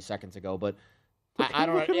 30 seconds ago. But I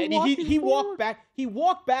don't know. I mean, he walked back. He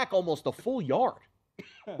walked back almost a full yard.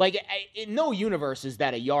 Like, in no universe is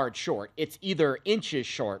that a yard short. It's either inches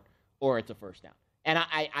short or it's a first down. And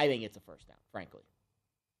I think it's a first down, frankly.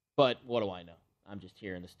 But what do I know? I'm just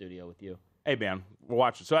here in the studio with you. Hey, man, we're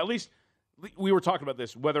watching. So at least we were talking about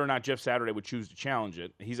this, whether or not Jeff Saturday would choose to challenge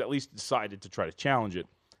it. He's at least decided to try to challenge it.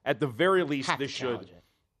 At the very least, this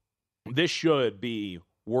should be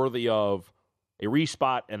worthy of a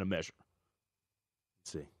respot and a measure.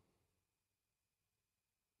 Let's see.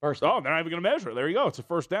 First down. Oh, they're not even going to measure it. There you go. It's a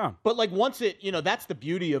first down. But, like, once it, that's the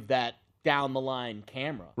beauty of that down-the-line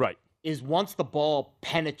camera. Right. Is once the ball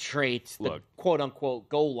penetrates the quote-unquote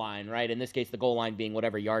goal line, right? In this case, the goal line being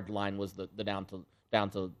whatever yard line was the down to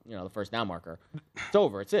the first down marker. It's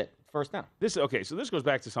over. It's it. First down. So this goes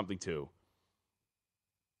back to something, too.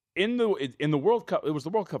 In the World Cup, it was the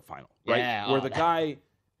World Cup final, right? Yeah, where the guy,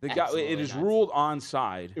 it is ruled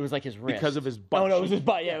onside. It was like his wrist. Because of his butt. Oh, no, it was his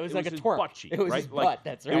butt. Yeah, it was like a twerk. Butt cheek, it was right? his butt.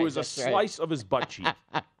 That's right. It was a slice of his butt cheek.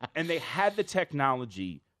 And they had the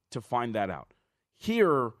technology to find that out.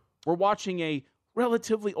 Here, we're watching a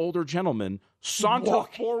relatively older gentleman saunter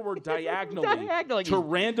forward diagonally to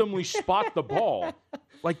randomly spot the ball.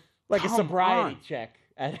 Like a sobriety check.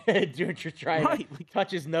 You're trying to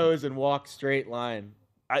touch his nose and walk straight line.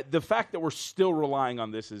 The fact that we're still relying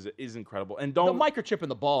on this is incredible. And the microchip in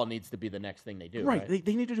the ball needs to be the next thing they do. Right.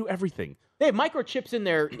 They need to do everything. They have microchips in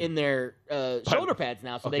their shoulder pads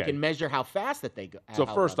now, so they can measure how fast that they go. So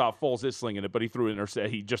first off, Foles is slinging it, but he just threw an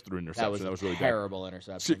interception. That was really terrible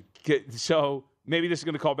interception. So maybe this is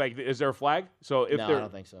going to call back. Is there a flag? So I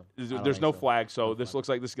don't think so. There's no flag, so this looks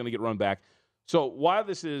like this is going to get run back. So while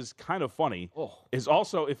this is kind of funny, is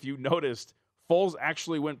also, if you noticed, Foles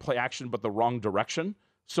actually went play action but the wrong direction.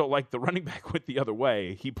 So, like, the running back went the other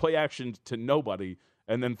way. He play actioned to nobody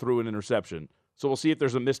and then threw an interception. So we'll see if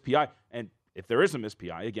there's a missed PI. And if there is a missed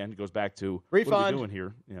PI, again, it goes back to refund. What are we doing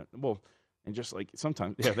here? Yeah, well, and just like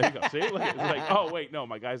sometimes, there you go. See, it's like, oh, wait, no,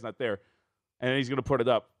 my guy's not there. And then he's going to put it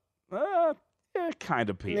up. Kind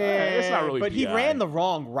of PI. It's not really but PI. He ran the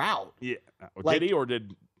wrong route. Yeah. Did he or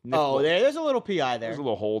did Nick there's a little PI there. There's a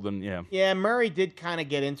little hold, and yeah. Yeah, Murray did kind of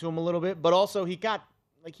get into him a little bit, but also he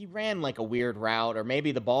ran like a weird route, or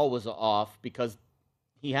maybe the ball was off because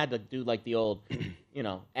he had to do like the old,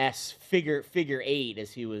 S figure 8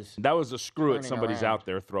 as he was. That was a screw it. Somebody's around. out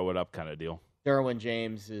there, throw it up kind of deal. Derwin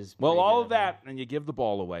James is. Well, all of that, and you give the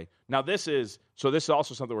ball away. Now, this is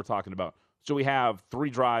also something we're talking about. So we have 3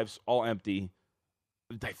 drives, all empty.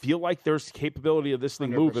 I feel like there's capability of this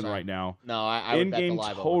thing 100%. Moving right now. No, I would bet the in-game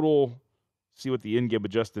live total, over. See what the in-game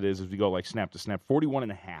adjusted is as we go like snap to snap,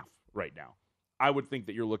 41.5 right now. I would think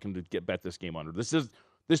that you're looking to bet this game under. This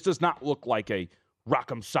does not look like a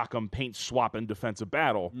rock'em sock'em paint swapping defensive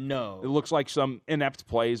battle. No. It looks like some inept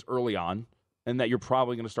plays early on, and that you're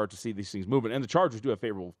probably going to start to see these things moving. And the Chargers do have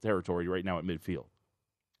favorable territory right now at midfield.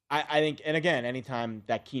 I think, and again, anytime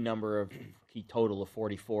that key total of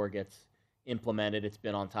 44 gets implemented, it's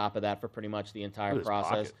been on top of that for pretty much the entire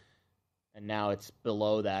process. Pocket. And now it's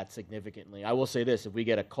below that significantly. I will say this, if we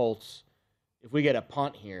get a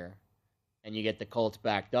punt here and you get the Colts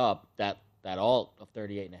backed up, that alt of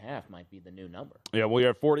 38.5 might be the new number. Yeah, well, you're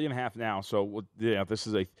at 40.5 now. So,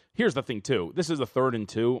 here's the thing, too. This is a 3rd and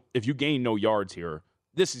 2. If you gain no yards here,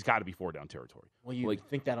 this has got to be 4-down territory. Well, you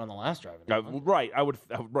think that on the last drive. Right, I would,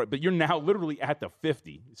 but you're now literally at the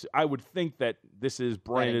 50. So I would think that this is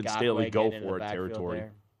Brandon Staley go for it territory.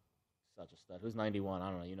 There. Such a stud. Who's 91? I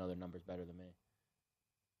don't know. You know their numbers better than me.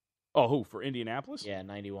 Oh, who, for Indianapolis? Yeah,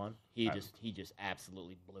 91. He just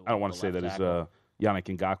absolutely blew. I don't want to say that as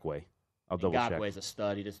Yannick Ngakoue. I'll double check. Ngakoue's a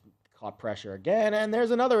stud. He just caught pressure again, and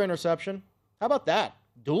there's another interception. How about that?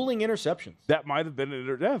 Dueling interceptions. That might have been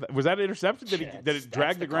was that an interception? Did it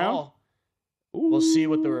drag the ground? We'll see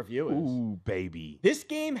what the review is. Ooh, baby. This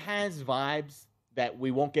game has vibes that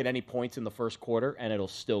we won't get any points in the first quarter, and it'll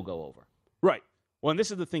still go over. Right. Well, and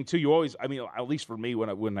this is the thing, too. You always, at least for me,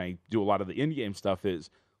 when I do a lot of the in-game stuff, is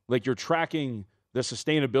like you're tracking the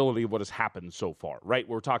sustainability of what has happened so far, right?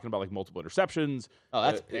 We're talking about like multiple interceptions. Oh,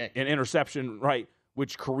 that's big. An interception, right,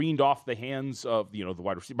 which careened off the hands of, the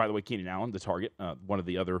wide receiver. By the way, Keenan Allen, the target, one of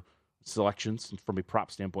the other selections from a prop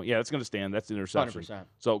standpoint. Yeah, that's going to stand. That's an interception. 100%.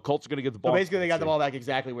 So Colts are going to get the ball. So basically, they got the ball back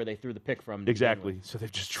exactly where they threw the pick from. Exactly. So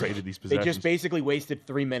they've just traded these possessions. They just basically wasted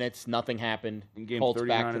 3 minutes. Nothing happened. Colts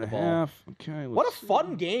back to the ball. Okay. What a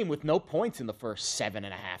fun game with no points in the first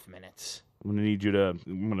 7.5 minutes. I'm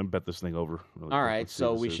going to bet this thing over. All right.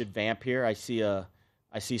 So we should vamp here. I see a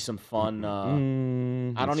I see some fun.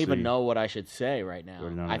 I don't even know what I should say right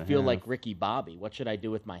now. I feel like Ricky Bobby. What should I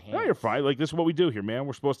do with my hands? No, you're fine. Like, this is what we do here, man.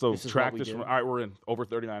 We're supposed to track this. All right, we're in over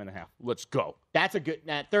 39.5. Let's go. That's a good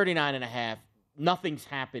 39.5. Nothing's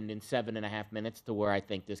happened in 7.5 minutes to where I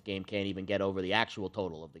think this game can't even get over the actual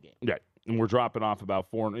total of the game. Yeah, and we're dropping off about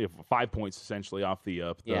 5 points essentially off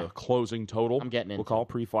the closing total. I'm getting in. We'll call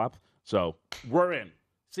pre-flop. So we're in.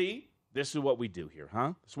 See? This is what we do here,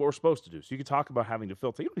 huh? This is what we're supposed to do. So you can talk about having to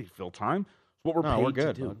fill time. You don't need to fill time. It's what we're paid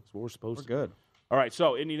to do. It's what we're supposed to do. We're good. All right,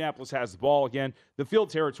 so Indianapolis has the ball again. The field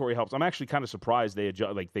territory helps. I'm actually kind of surprised they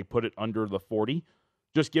put it under the 40.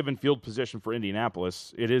 Just given field position for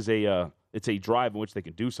Indianapolis, it's a drive in which they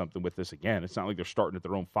can do something with this again. It's not like they're starting at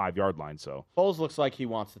their own 5-yard line. So Foles looks like he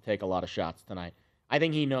wants to take a lot of shots tonight. I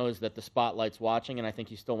think he knows that the spotlight's watching, and I think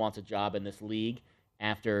he still wants a job in this league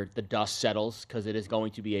after the dust settles, because it is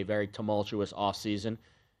going to be a very tumultuous offseason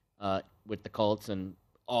with the Colts and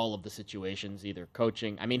all of the situations, either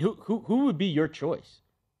coaching. I mean, who would be your choice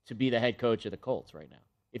to be the head coach of the Colts right now?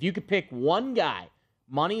 If you could pick one guy,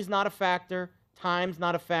 money's not a factor, time's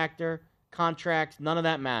not a factor, contracts, none of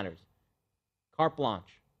that matters. Carte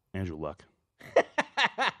blanche. Andrew Luck.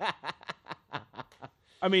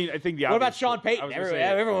 I mean, I think the What about Sean Payton?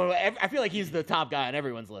 Everyone, I feel like he's the top guy on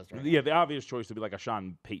everyone's list right now. Yeah, the obvious choice would be like a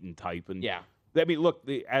Sean Payton type. And yeah. I mean, look,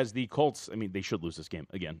 as the Colts, I mean, they should lose this game.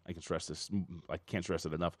 Again, I can stress this. I can't stress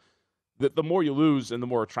it enough. The more you lose and the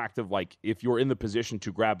more attractive, like, if you're in the position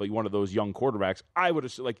to grab like one of those young quarterbacks, I would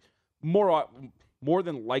assume, like, more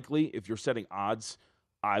than likely, if you're setting odds,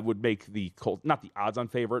 I would make the Colts, not the odds on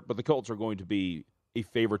favorite, but the Colts are going to be a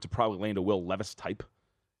favorite to probably land a Will Levis type,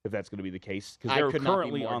 if that's going to be the case. Because they're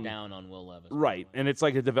currently down on Will Levis. Right, and it's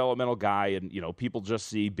like a developmental guy, and, people just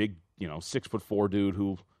see big, 6'4" dude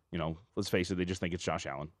who, let's face it, they just think it's Josh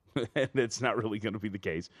Allen. And it's not really going to be the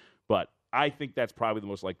case. But I think that's probably the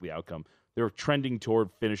most likely outcome. They're trending toward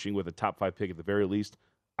finishing with a top 5 pick at the very least.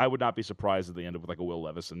 I would not be surprised if they end up with like a Will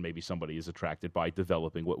Levis, and maybe somebody is attracted by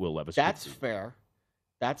developing what Will Levis That's fair.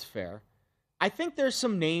 That's fair. I think there's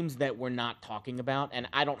some names that we're not talking about, and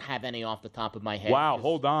I don't have any off the top of my head. Wow,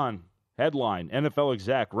 hold on. Headline, NFL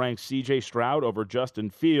exec ranks C.J. Stroud over Justin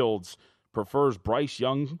Fields, prefers Bryce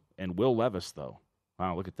Young and Will Levis, though.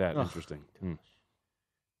 Wow, look at that. Interesting.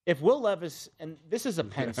 If Will Levis, and this is a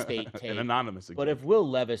Penn State take, an anonymous but if Will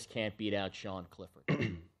Levis can't beat out Sean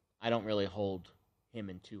Clifford, I don't really hold him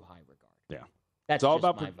in too high regard. Yeah. That's it's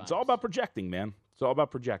all about projecting, man. It's all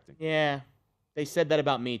about projecting. Yeah. They said that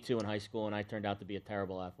about me, too, in high school, and I turned out to be a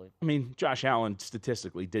terrible athlete. I mean, Josh Allen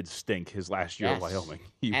statistically did stink his last year at Wyoming.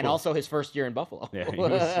 Also his first year in Buffalo.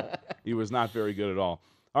 Yeah, he was not very good at all.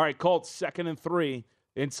 All right, Colts, 2nd and 3,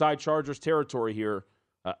 inside Chargers territory here.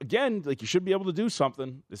 Again, like, you should be able to do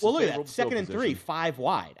something. Look at that. 2nd and 3, 5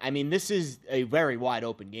 wide. I mean, this is a very wide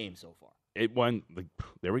open game so far. It went.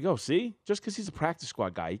 There we go. See? Just because he's a practice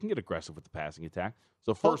squad guy, he can get aggressive with the passing attack.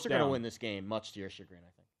 So Colts are going to win this game, much to your chagrin,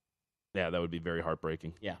 I think. Yeah, that would be very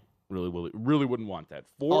heartbreaking. Yeah. Really wouldn't want that.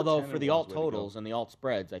 Although for the alt totals and the alt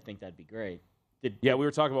spreads, I think that'd be great. We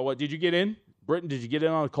were talking about what? Did you get in? Britton, did you get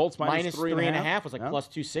in on the Colts minus 3.5? Was like plus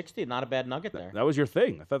 260. Not a bad nugget there. That was your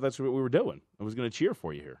thing. I thought that's what we were doing. I was going to cheer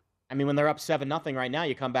for you here. I mean, when they're up 7-0 right now,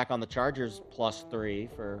 you come back on the Chargers plus 3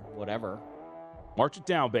 for whatever. March it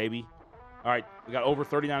down, baby. All right, we got over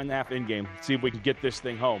 39.5 in game. See if we can get this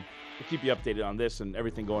thing home. We'll keep you updated on this and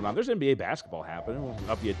everything going on. There's NBA basketball happening.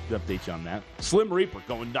 We'll update you on that. Slim Reaper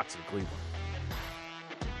going nuts in Cleveland.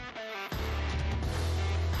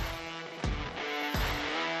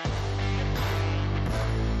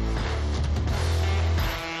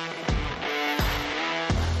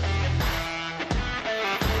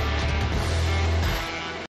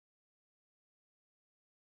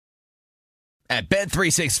 At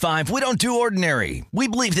Bet365, we don't do ordinary. We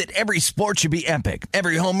believe that every sport should be epic.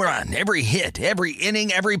 Every home run, every hit, every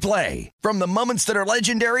inning, every play. From the moments that are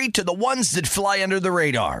legendary to the ones that fly under the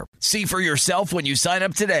radar. See for yourself when you sign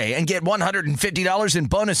up today and get $150 in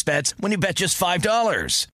bonus bets when you bet just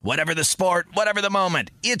 $5. Whatever the sport, whatever the moment,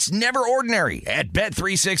 it's never ordinary at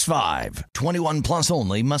Bet365. 21 plus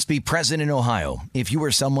only. Must be present in Ohio. If you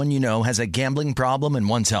or someone you know has a gambling problem and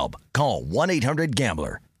wants help, call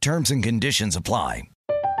 1-800-GAMBLER. Terms and conditions apply.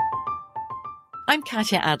 I'm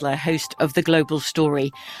Katya Adler, host of The Global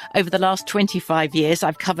Story. Over the last 25 years,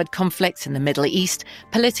 I've covered conflicts in the Middle East,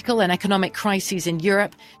 political and economic crises in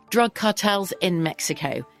Europe, drug cartels in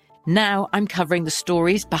Mexico. Now I'm covering the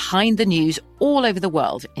stories behind the news all over the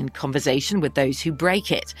world in conversation with those who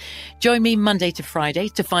break it. Join me Monday to Friday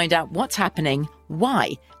to find out what's happening,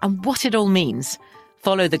 why, and what it all means.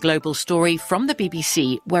 Follow The Global Story from the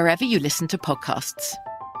BBC wherever you listen to podcasts.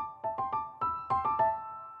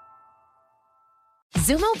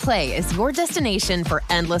 Zumo Play is your destination for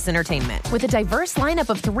endless entertainment. With a diverse lineup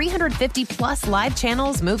of 350 plus live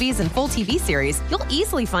channels, movies, and full TV series, you'll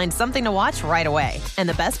easily find something to watch right away. And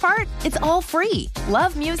the best part? It's all free.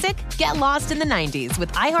 Love music? Get lost in the 90s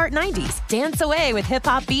with iHeart 90s, dance away with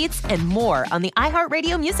hip-hop beats, and more on the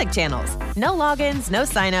iHeartRadio music channels. No logins, no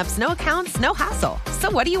signups, no accounts, no hassle. So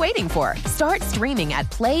what are you waiting for? Start streaming at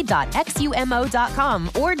play.xumo.com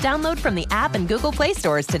or download from the app and Google Play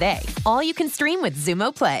stores today. All you can stream with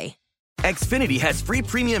Zumo Play. Xfinity has free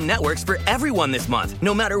premium networks for everyone this month,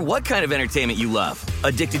 no matter what kind of entertainment you love.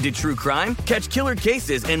 Addicted to true crime? Catch killer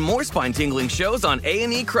cases and more spine-tingling shows on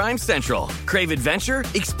A&E Crime Central. Crave adventure?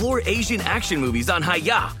 Explore Asian action movies on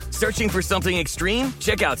Hi-YAH. Searching for something extreme?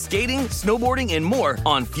 Check out skating, snowboarding, and more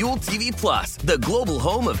on Fuel TV Plus, the global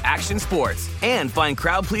home of action sports. And find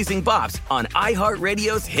crowd-pleasing bops on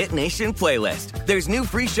iHeartRadio's Hit Nation playlist. There's new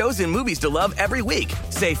free shows and movies to love every week.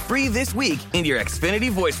 Say free this week in your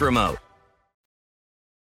Xfinity voice remote.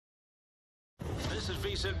 This is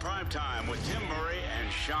VSiN Primetime with Tim Murray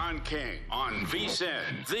and Sean King on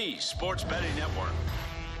VSiN, the Sports Betting Network.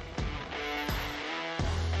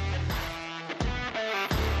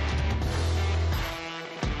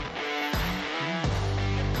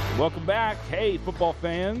 Welcome back. Hey, football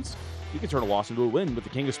fans. You can turn a loss into a win with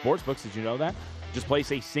the king of sportsbooks. Did you know that? Just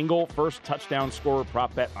place a single first touchdown scorer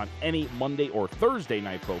prop bet on any Monday or Thursday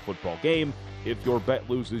night pro football game. If your bet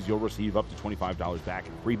loses, you'll receive up to $25 back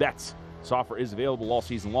in free bets. This offer is available all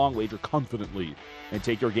season long. Wager confidently and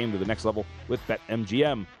take your game to the next level with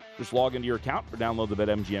BetMGM. Just log into your account or download the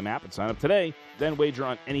BetMGM app and sign up today. Then wager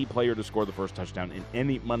on any player to score the first touchdown in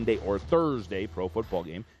any Monday or Thursday pro football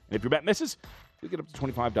game. And if your bet misses, you'll get up to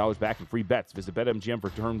 $25 back in free bets. Visit BetMGM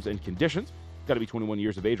for terms and conditions. Got to be 21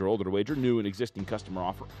 years of age or older to wager. New and existing customer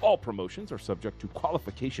offer. All promotions are subject to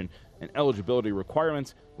qualification and eligibility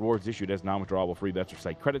requirements. Rewards issued as non-withdrawable free bets or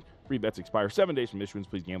site credit. Free bets expire 7 days from issuance.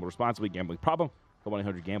 Please gamble responsibly. Gambling problem? Call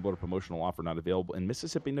 1-800-GAMBLER. Promotional offer not available in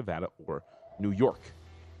Mississippi, Nevada, or New York.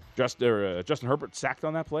 Justin Herbert sacked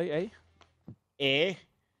on that play,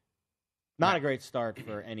 Not a great start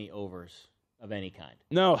for any overs of any kind.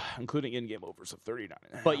 No, including in-game overs of 39.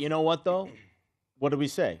 But you know what, though? What did we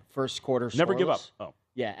say? First quarter scoreless. Never give up. Oh.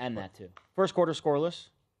 Yeah, and that too. First quarter scoreless.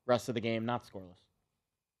 Rest of the game not scoreless.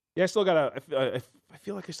 Yeah, I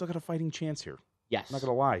feel like I still got a fighting chance here. Yes. I'm not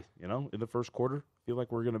going to lie. In the first quarter, I feel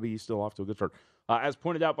like we're going to be still off to a good start. As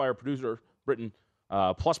pointed out by our producer, Britton,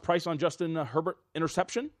 plus price on Justin Herbert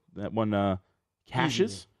interception. That one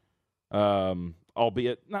cashes.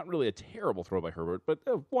 Albeit not really a terrible throw by Herbert, but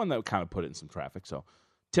one that kind of put it in some traffic. So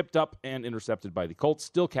tipped up and intercepted by the Colts.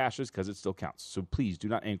 Still cashes because it still counts. So please do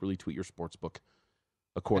not angrily tweet your sportsbook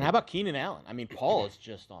accordingly. And how about Keenan Allen? I mean, Paul is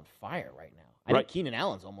just on fire right now. I think Keenan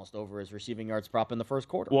Allen's almost over his receiving yards prop in the first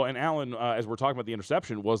quarter. Well, and Allen, as we're talking about the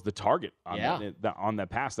interception, was the target on that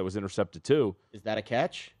pass that was intercepted too. Is that a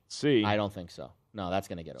catch? See. I don't think so. No, that's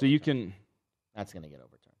going to get overturned. So you can. That's going to get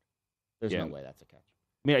overturned. There's no way that's a catch.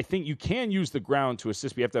 I mean, I think you can use the ground to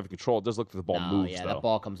assist, but you have to have control. It does look like the ball moves, yeah, though. that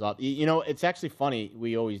ball comes off. It's actually funny.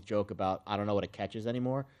 We always joke about, I don't know what a catch is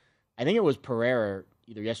anymore. I think it was Pereira,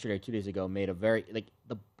 either yesterday or 2 days ago, made a very,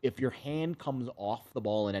 if your hand comes off the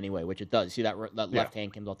ball in any way, which it does, see that left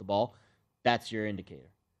hand comes off the ball, that's your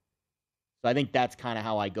indicator. So I think that's kind of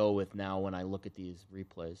how I go with now when I look at these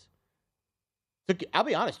replays. So I'll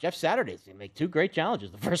be honest, Jeff Saturday's going to make two great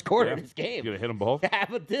challenges the first quarter of this game. You're going to hit them both? Yeah,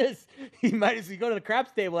 but he might as well go to the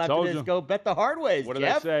craps table after this. Go bet the hard ways, What did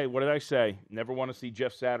Jeff. I say? What did I say? Never want to see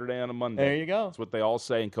Jeff Saturday on a Monday. There you go. That's what they all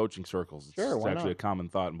say in coaching circles. It's actually a common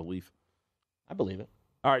thought and belief. I believe it.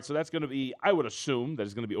 All right, so that's going to be, I would assume that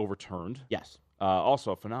it's going to be overturned. Yes.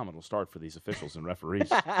 Also, a phenomenal start for these officials and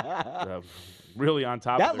referees. Really on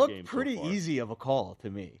top of their game. That looked pretty easy of a call to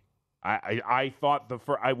me. I thought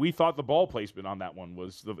we thought the ball placement on that one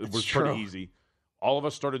was pretty easy. All of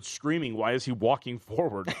us started screaming, "Why is he walking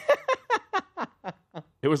forward?"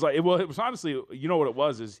 It was honestly, you know what it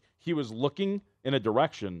was is he was looking in a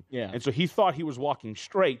direction, and so he thought he was walking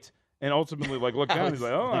straight, and ultimately looked down. He's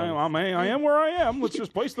like, "Oh, I am where I am. Let's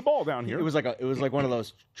just place the ball down here." It was like one of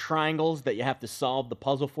those triangles that you have to solve the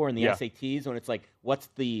puzzle for in the SATs when it's like, what's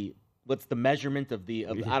the measurement of the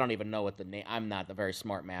I don't even know what the name. I'm not a very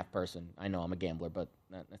smart math person. I know I'm a gambler, but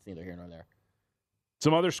that's neither here nor there.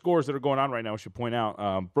 Some other scores that are going on right now, I should point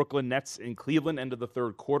out. Brooklyn Nets in Cleveland, end of the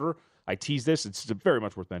third quarter. I teased this. It's very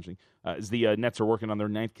much worth mentioning. As the Nets are working on their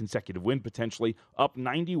 9th consecutive win, potentially up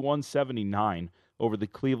 91-79 over the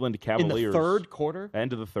Cleveland Cavaliers. In the third quarter?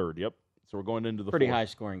 End of the third, yep. So we're going into the pretty fourth.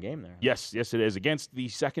 high-scoring game there. Yes, it is. Against the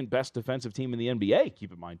second-best defensive team in the NBA,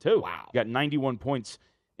 keep in mind, too. Wow. Got 91 points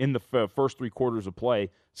in the first 3 quarters of play.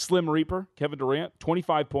 Slim Reaper, Kevin Durant,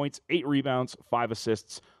 25 points, 8 rebounds, 5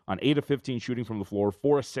 assists on 8 of 15 shooting from the floor,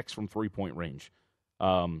 4 of 6 from three-point range.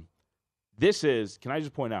 This is, can I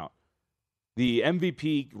just point out, the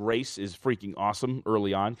MVP race is freaking awesome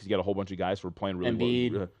early on because you got a whole bunch of guys who are playing really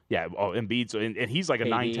well. Embiid. So, and he's like a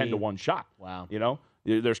 9-10 to 1 shot. Wow. You know?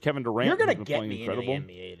 There's Kevin Durant. You're going to get playing me incredible. into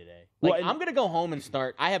the NBA today. Like, I'm going to go home and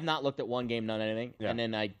start. I have not looked at one game, none anything. Yeah. And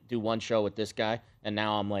then I do one show with this guy. And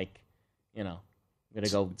now I'm like, I'm going to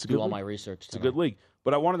go do all my research tonight. It's a good league.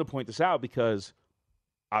 But I wanted to point this out because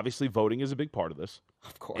obviously voting is a big part of this.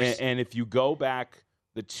 Of course. And if you go back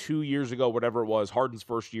the 2 years ago, whatever it was, Harden's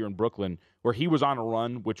first year in Brooklyn, where he was on a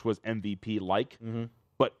run, which was MVP-like,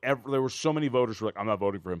 but there were so many voters who were like, I'm not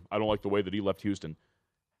voting for him. I don't like the way that he left Houston.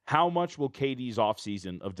 How much will KD's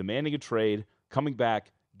offseason of demanding a trade, coming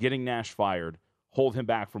back, getting Nash fired, hold him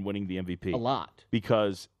back from winning the MVP? A lot.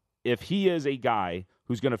 Because if he is a guy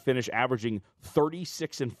who's going to finish averaging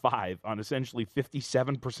 36-5 on essentially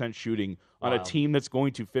 57% shooting on a team that's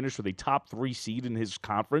going to finish with a top 3 seed in his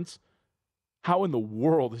conference, how in the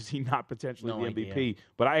world is he not potentially the MVP? Idea.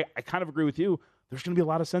 But I kind of agree with you. There's going to be a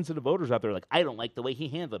lot of sensitive voters out there like, I don't like the way he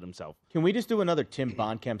handled himself. Can we just do another Tim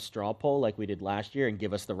Bontemp straw poll like we did last year and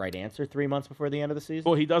give us the right answer 3 months before the end of the season?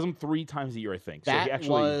 Well, he does them 3 times a year, I think. That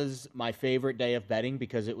was my favorite day of betting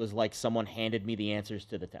because it was like someone handed me the answers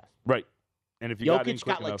to the test. Right. And if you Jokic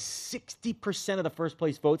got like 60% of the first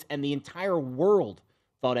place votes, and the entire world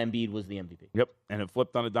thought Embiid was the MVP. Yep. And it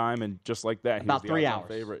flipped on a dime, and just like that, about he was the 3 hours.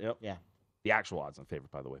 Favorite. Yep. Yeah. The actual odds on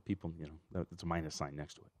favorite, by the way. People, it's a minus sign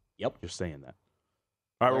next to it. Yep. Just saying that.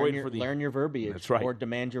 All right, we're waiting for the learn your verbiage. That's right. Or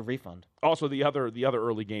demand your refund. Also, the other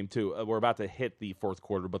early game too. We're about to hit the fourth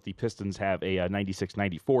quarter, but the Pistons have a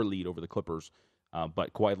 96-94 lead over the Clippers.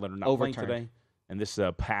 But Kawhi Leonard not playing today, and this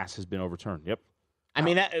pass has been overturned. Yep. I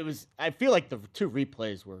mean, I feel like the 2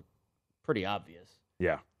 replays were pretty obvious.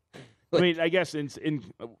 Yeah. I mean, I guess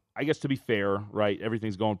to be fair, right?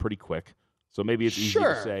 Everything's going pretty quick, so maybe it's easy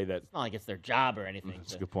to say that. It's not like it's their job or anything.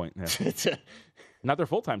 That's a good point. Yeah. Not their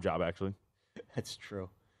full-time job, actually. That's true.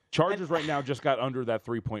 Chargers right now just got under that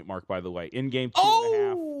 3-point mark, by the way. In game 2.5.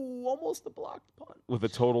 Oh, almost the blocked punt. With a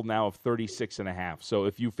total now of 36.5. So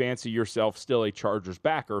if you fancy yourself still a Chargers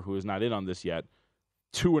backer who is not in on this yet,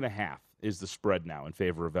 2.5 is the spread now in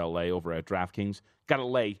favor of LA over at DraftKings. Got to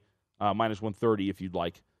lay minus 130 if you'd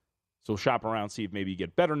like. So shop around, see if maybe you get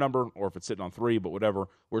a better number or if it's sitting on 3, but whatever.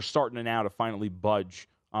 We're starting now to finally budge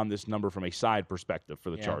on this number from a side perspective for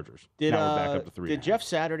the Chargers. Now we're back up to 3. Did Jeff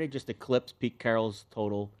Saturday just eclipse Pete Carroll's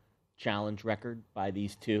total challenge record by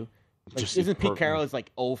these 2? Like, isn't Pete Carroll is like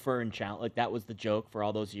 0 in challenge? Like that was the joke for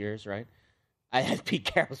all those years, right? I had Pete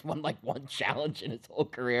Carroll's won like 1 challenge in his whole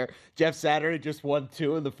career. Jeff Saturday just won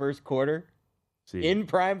 2 in the first quarter. In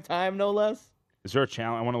prime time, no less. Is there a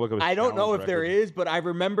challenge? I want to look at his I don't know if record. There is, but I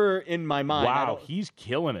remember in my mind. Wow, he's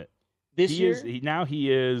killing it. This year?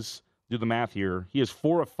 He is, do the math here, he is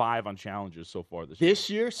 4 of 5 on challenges so far this year. This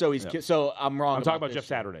year? So he's so I'm wrong. I'm talking about Jeff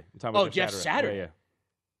Saturday. Jeff Saturday. Yeah.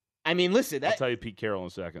 I mean, listen. I'll tell you Pete Carroll in a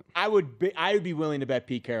second. I would be willing to bet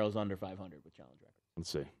Pete Carroll's under 500 with challenge record. Let's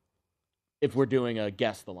see. If we're doing a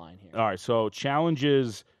guess the line here. All right, so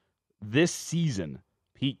challenges this season,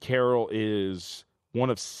 Pete Carroll is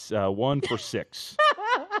 1 for 6.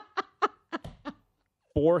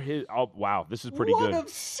 For his wow, this is pretty good. 1 of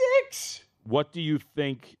 6. What do you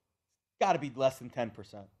think? Got to be less than 10%.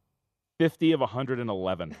 50 of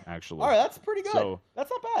 111, actually. All right, that's pretty good. So,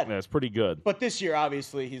 that's not bad. Yeah, it's pretty good. But this year,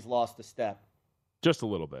 obviously, he's lost a step. Just a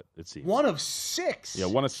little bit, it seems. 1 of 6. Yeah,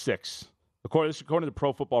 1 of 6. According to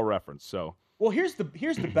Pro Football Reference. So. Well, here's the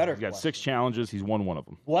better. He's got 6 challenges. He's won 1 of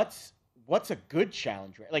them. What's a good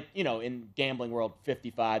challenge rate? Like, in gambling world,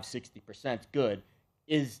 55, 60% good.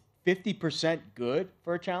 Is 50% good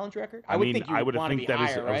for a challenge record? I would think you want to be higher, right? I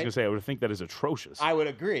was going to say, I would think that is atrocious. I would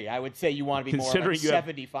agree. I would say you want to be more like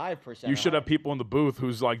 75%. You should have people in the booth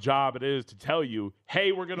whose job it is to tell you,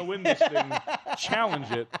 hey, we're going to win this thing.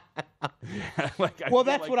 Challenge it. That's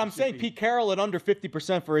what I'm saying. Pete Carroll at under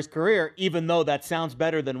 50% for his career, even though that sounds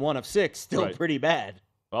better than 1 of 6, still pretty bad.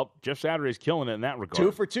 Well, Jeff Saturday's killing it in that regard.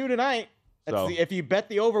 2 for 2 tonight. If you bet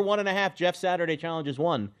the over 1.5, Jeff Saturday challenges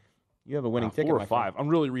 1. You have a winning ticket. 4 or 5. I'm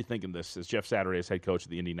really rethinking this as Jeff Saturday is head coach of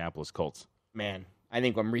the Indianapolis Colts. Man, I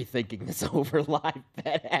think I'm rethinking this over live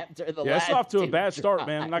bet after the last. Yeah, it's off to a bad start, drives.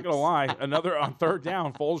 man. I'm not going to lie. Another on 3rd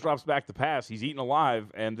down, Foles drops back to pass. He's eaten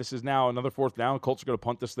alive, and this is now another 4th down. Colts are going to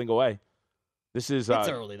punt this thing away. This is it's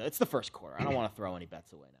early though. It's the first quarter. I don't want to throw any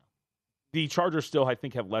bets away now. The Chargers still, I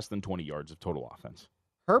think, have less than 20 yards of total offense.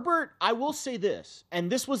 Herbert, I will say this,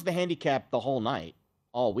 and this was the handicap the whole night,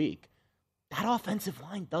 all week. That offensive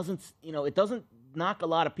line doesn't knock a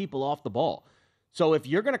lot of people off the ball. So if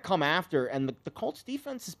you're going to come after, and the Colts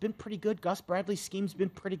defense has been pretty good. Gus Bradley's scheme's been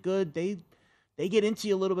pretty good. They get into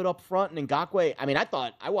you a little bit up front. And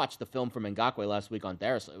Ngakoue, I watched the film from Ngakoue last week on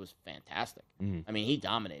Darius. It was fantastic. He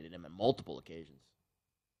dominated him on multiple occasions.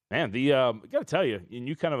 Man, I got to tell you, and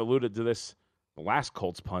you kind of alluded to this the last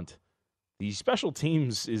Colts punt, the special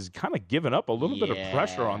teams is kind of giving up a little bit of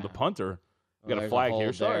pressure on the punter. We got a flag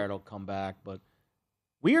here. Sorry. It'll come back, but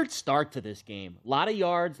weird start to this game. A lot of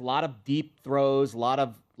yards, a lot of deep throws, not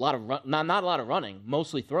a lot of running,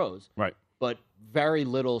 mostly throws. Right. But very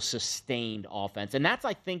little sustained offense. And that's,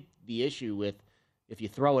 I think, the issue with if you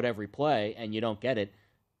throw it every play and you don't get it,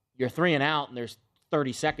 you're 3 and out and there's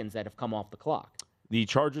 30 seconds that have come off the clock. The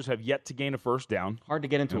Chargers have yet to gain a first down. Hard to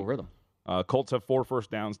get into a rhythm. Colts have 4 first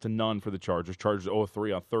downs to none for the Chargers. Chargers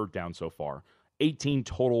 0-3 on third down so far. 18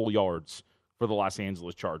 total yards for the Los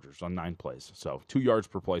Angeles Chargers on 9 plays. So 2 yards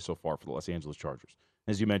per play so far for the Los Angeles Chargers.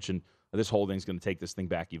 As you mentioned, this holding is going to take this thing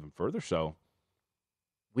back even further. So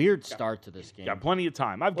weird start to this game. Got plenty of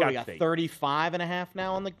time. I've got 35.5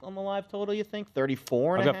 now on the live total, you think?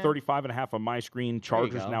 34 and I've got 35.5 on my screen.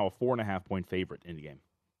 Chargers now a 4.5 point favorite in the game.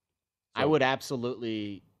 So I would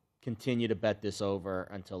absolutely continue to bet this over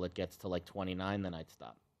until it gets to like 29, then I'd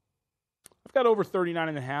stop. I've got over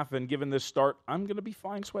 39.5, and given this start, I'm going to be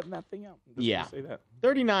fine sweating that thing out. Say that.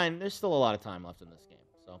 39, there's still a lot of time left in this game.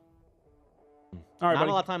 So, all right, not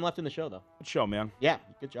a lot of time left in the show, though. Good show, man. Yeah,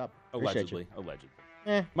 good job. Allegedly.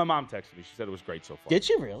 My mom texted me. She said it was great so far. Did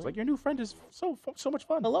she really? It's like, your new friend is so much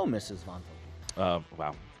fun. Hello, Mrs. Vonto.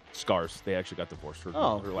 Wow. Scars. They actually got divorced. Her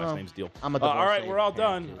last name's Deal. I'm a all right, we're all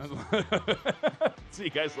done. See you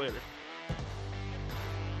guys later.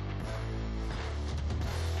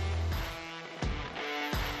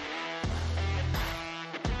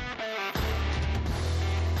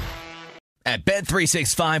 At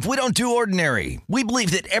Bet365, we don't do ordinary. We believe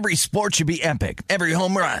that every sport should be epic. Every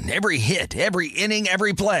home run, every hit, every inning,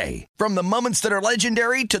 every play. From the moments that are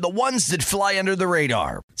legendary to the ones that fly under the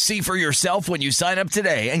radar. See for yourself when you sign up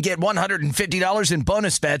today and get $150 in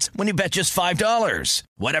bonus bets when you bet just $5.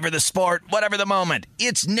 Whatever the sport, whatever the moment,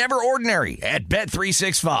 it's never ordinary at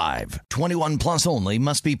Bet365. 21 plus only.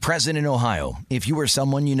 Must be present in Ohio. If you or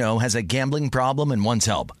someone you know has a gambling problem and wants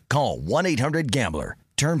help, call 1-800-GAMBLER.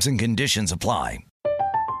 Terms and conditions apply.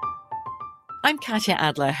 I'm Katya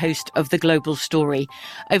Adler, host of The Global Story.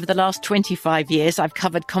 Over the last 25 years, I've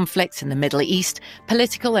covered conflicts in the Middle East,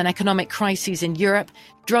 political and economic crises in Europe,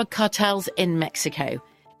 drug cartels in Mexico.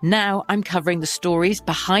 Now I'm covering the stories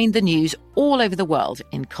behind the news all over the world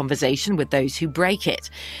in conversation with those who break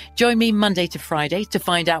it. Join me Monday to Friday to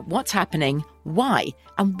find out what's happening, why,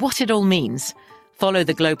 and what it all means. Follow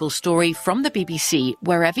The Global Story from the BBC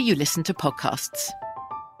wherever you listen to podcasts.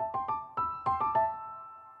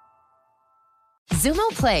 Xumo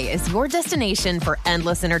Play is your destination for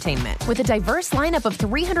endless entertainment. With a diverse lineup of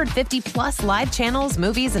 350-plus live channels,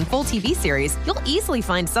 movies, and full TV series, you'll easily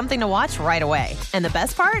find something to watch right away. And the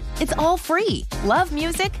best part? It's all free. Love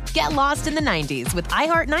music? Get lost in the 90s with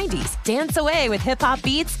iHeart 90s, dance away with hip-hop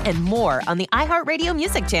beats, and more on the iHeartRadio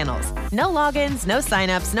music channels. No logins, no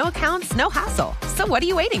signups, no accounts, no hassle. So what are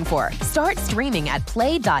you waiting for? Start streaming at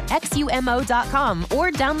play.xumo.com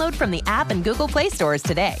or download from the app and Google Play stores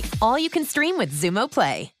today. All you can stream with Xumo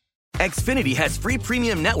Play. Xfinity has free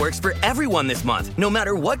premium networks for everyone this month, no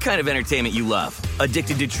matter what kind of entertainment you love.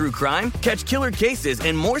 Addicted to true crime? Catch killer cases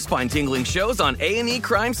and more spine-tingling shows on A&E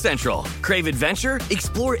Crime Central. Crave adventure?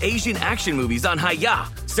 Explore Asian action movies on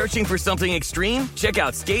Hi-YAH. Searching for something extreme? Check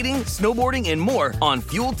out skating, snowboarding, and more on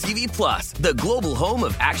Fuel TV Plus, the global home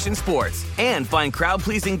of action sports. And find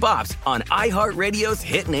crowd-pleasing bops on iHeartRadio's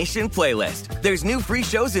Hit Nation playlist. There's new free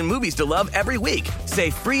shows and movies to love every week. Say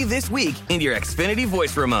free this week in your Xfinity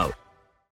voice remote.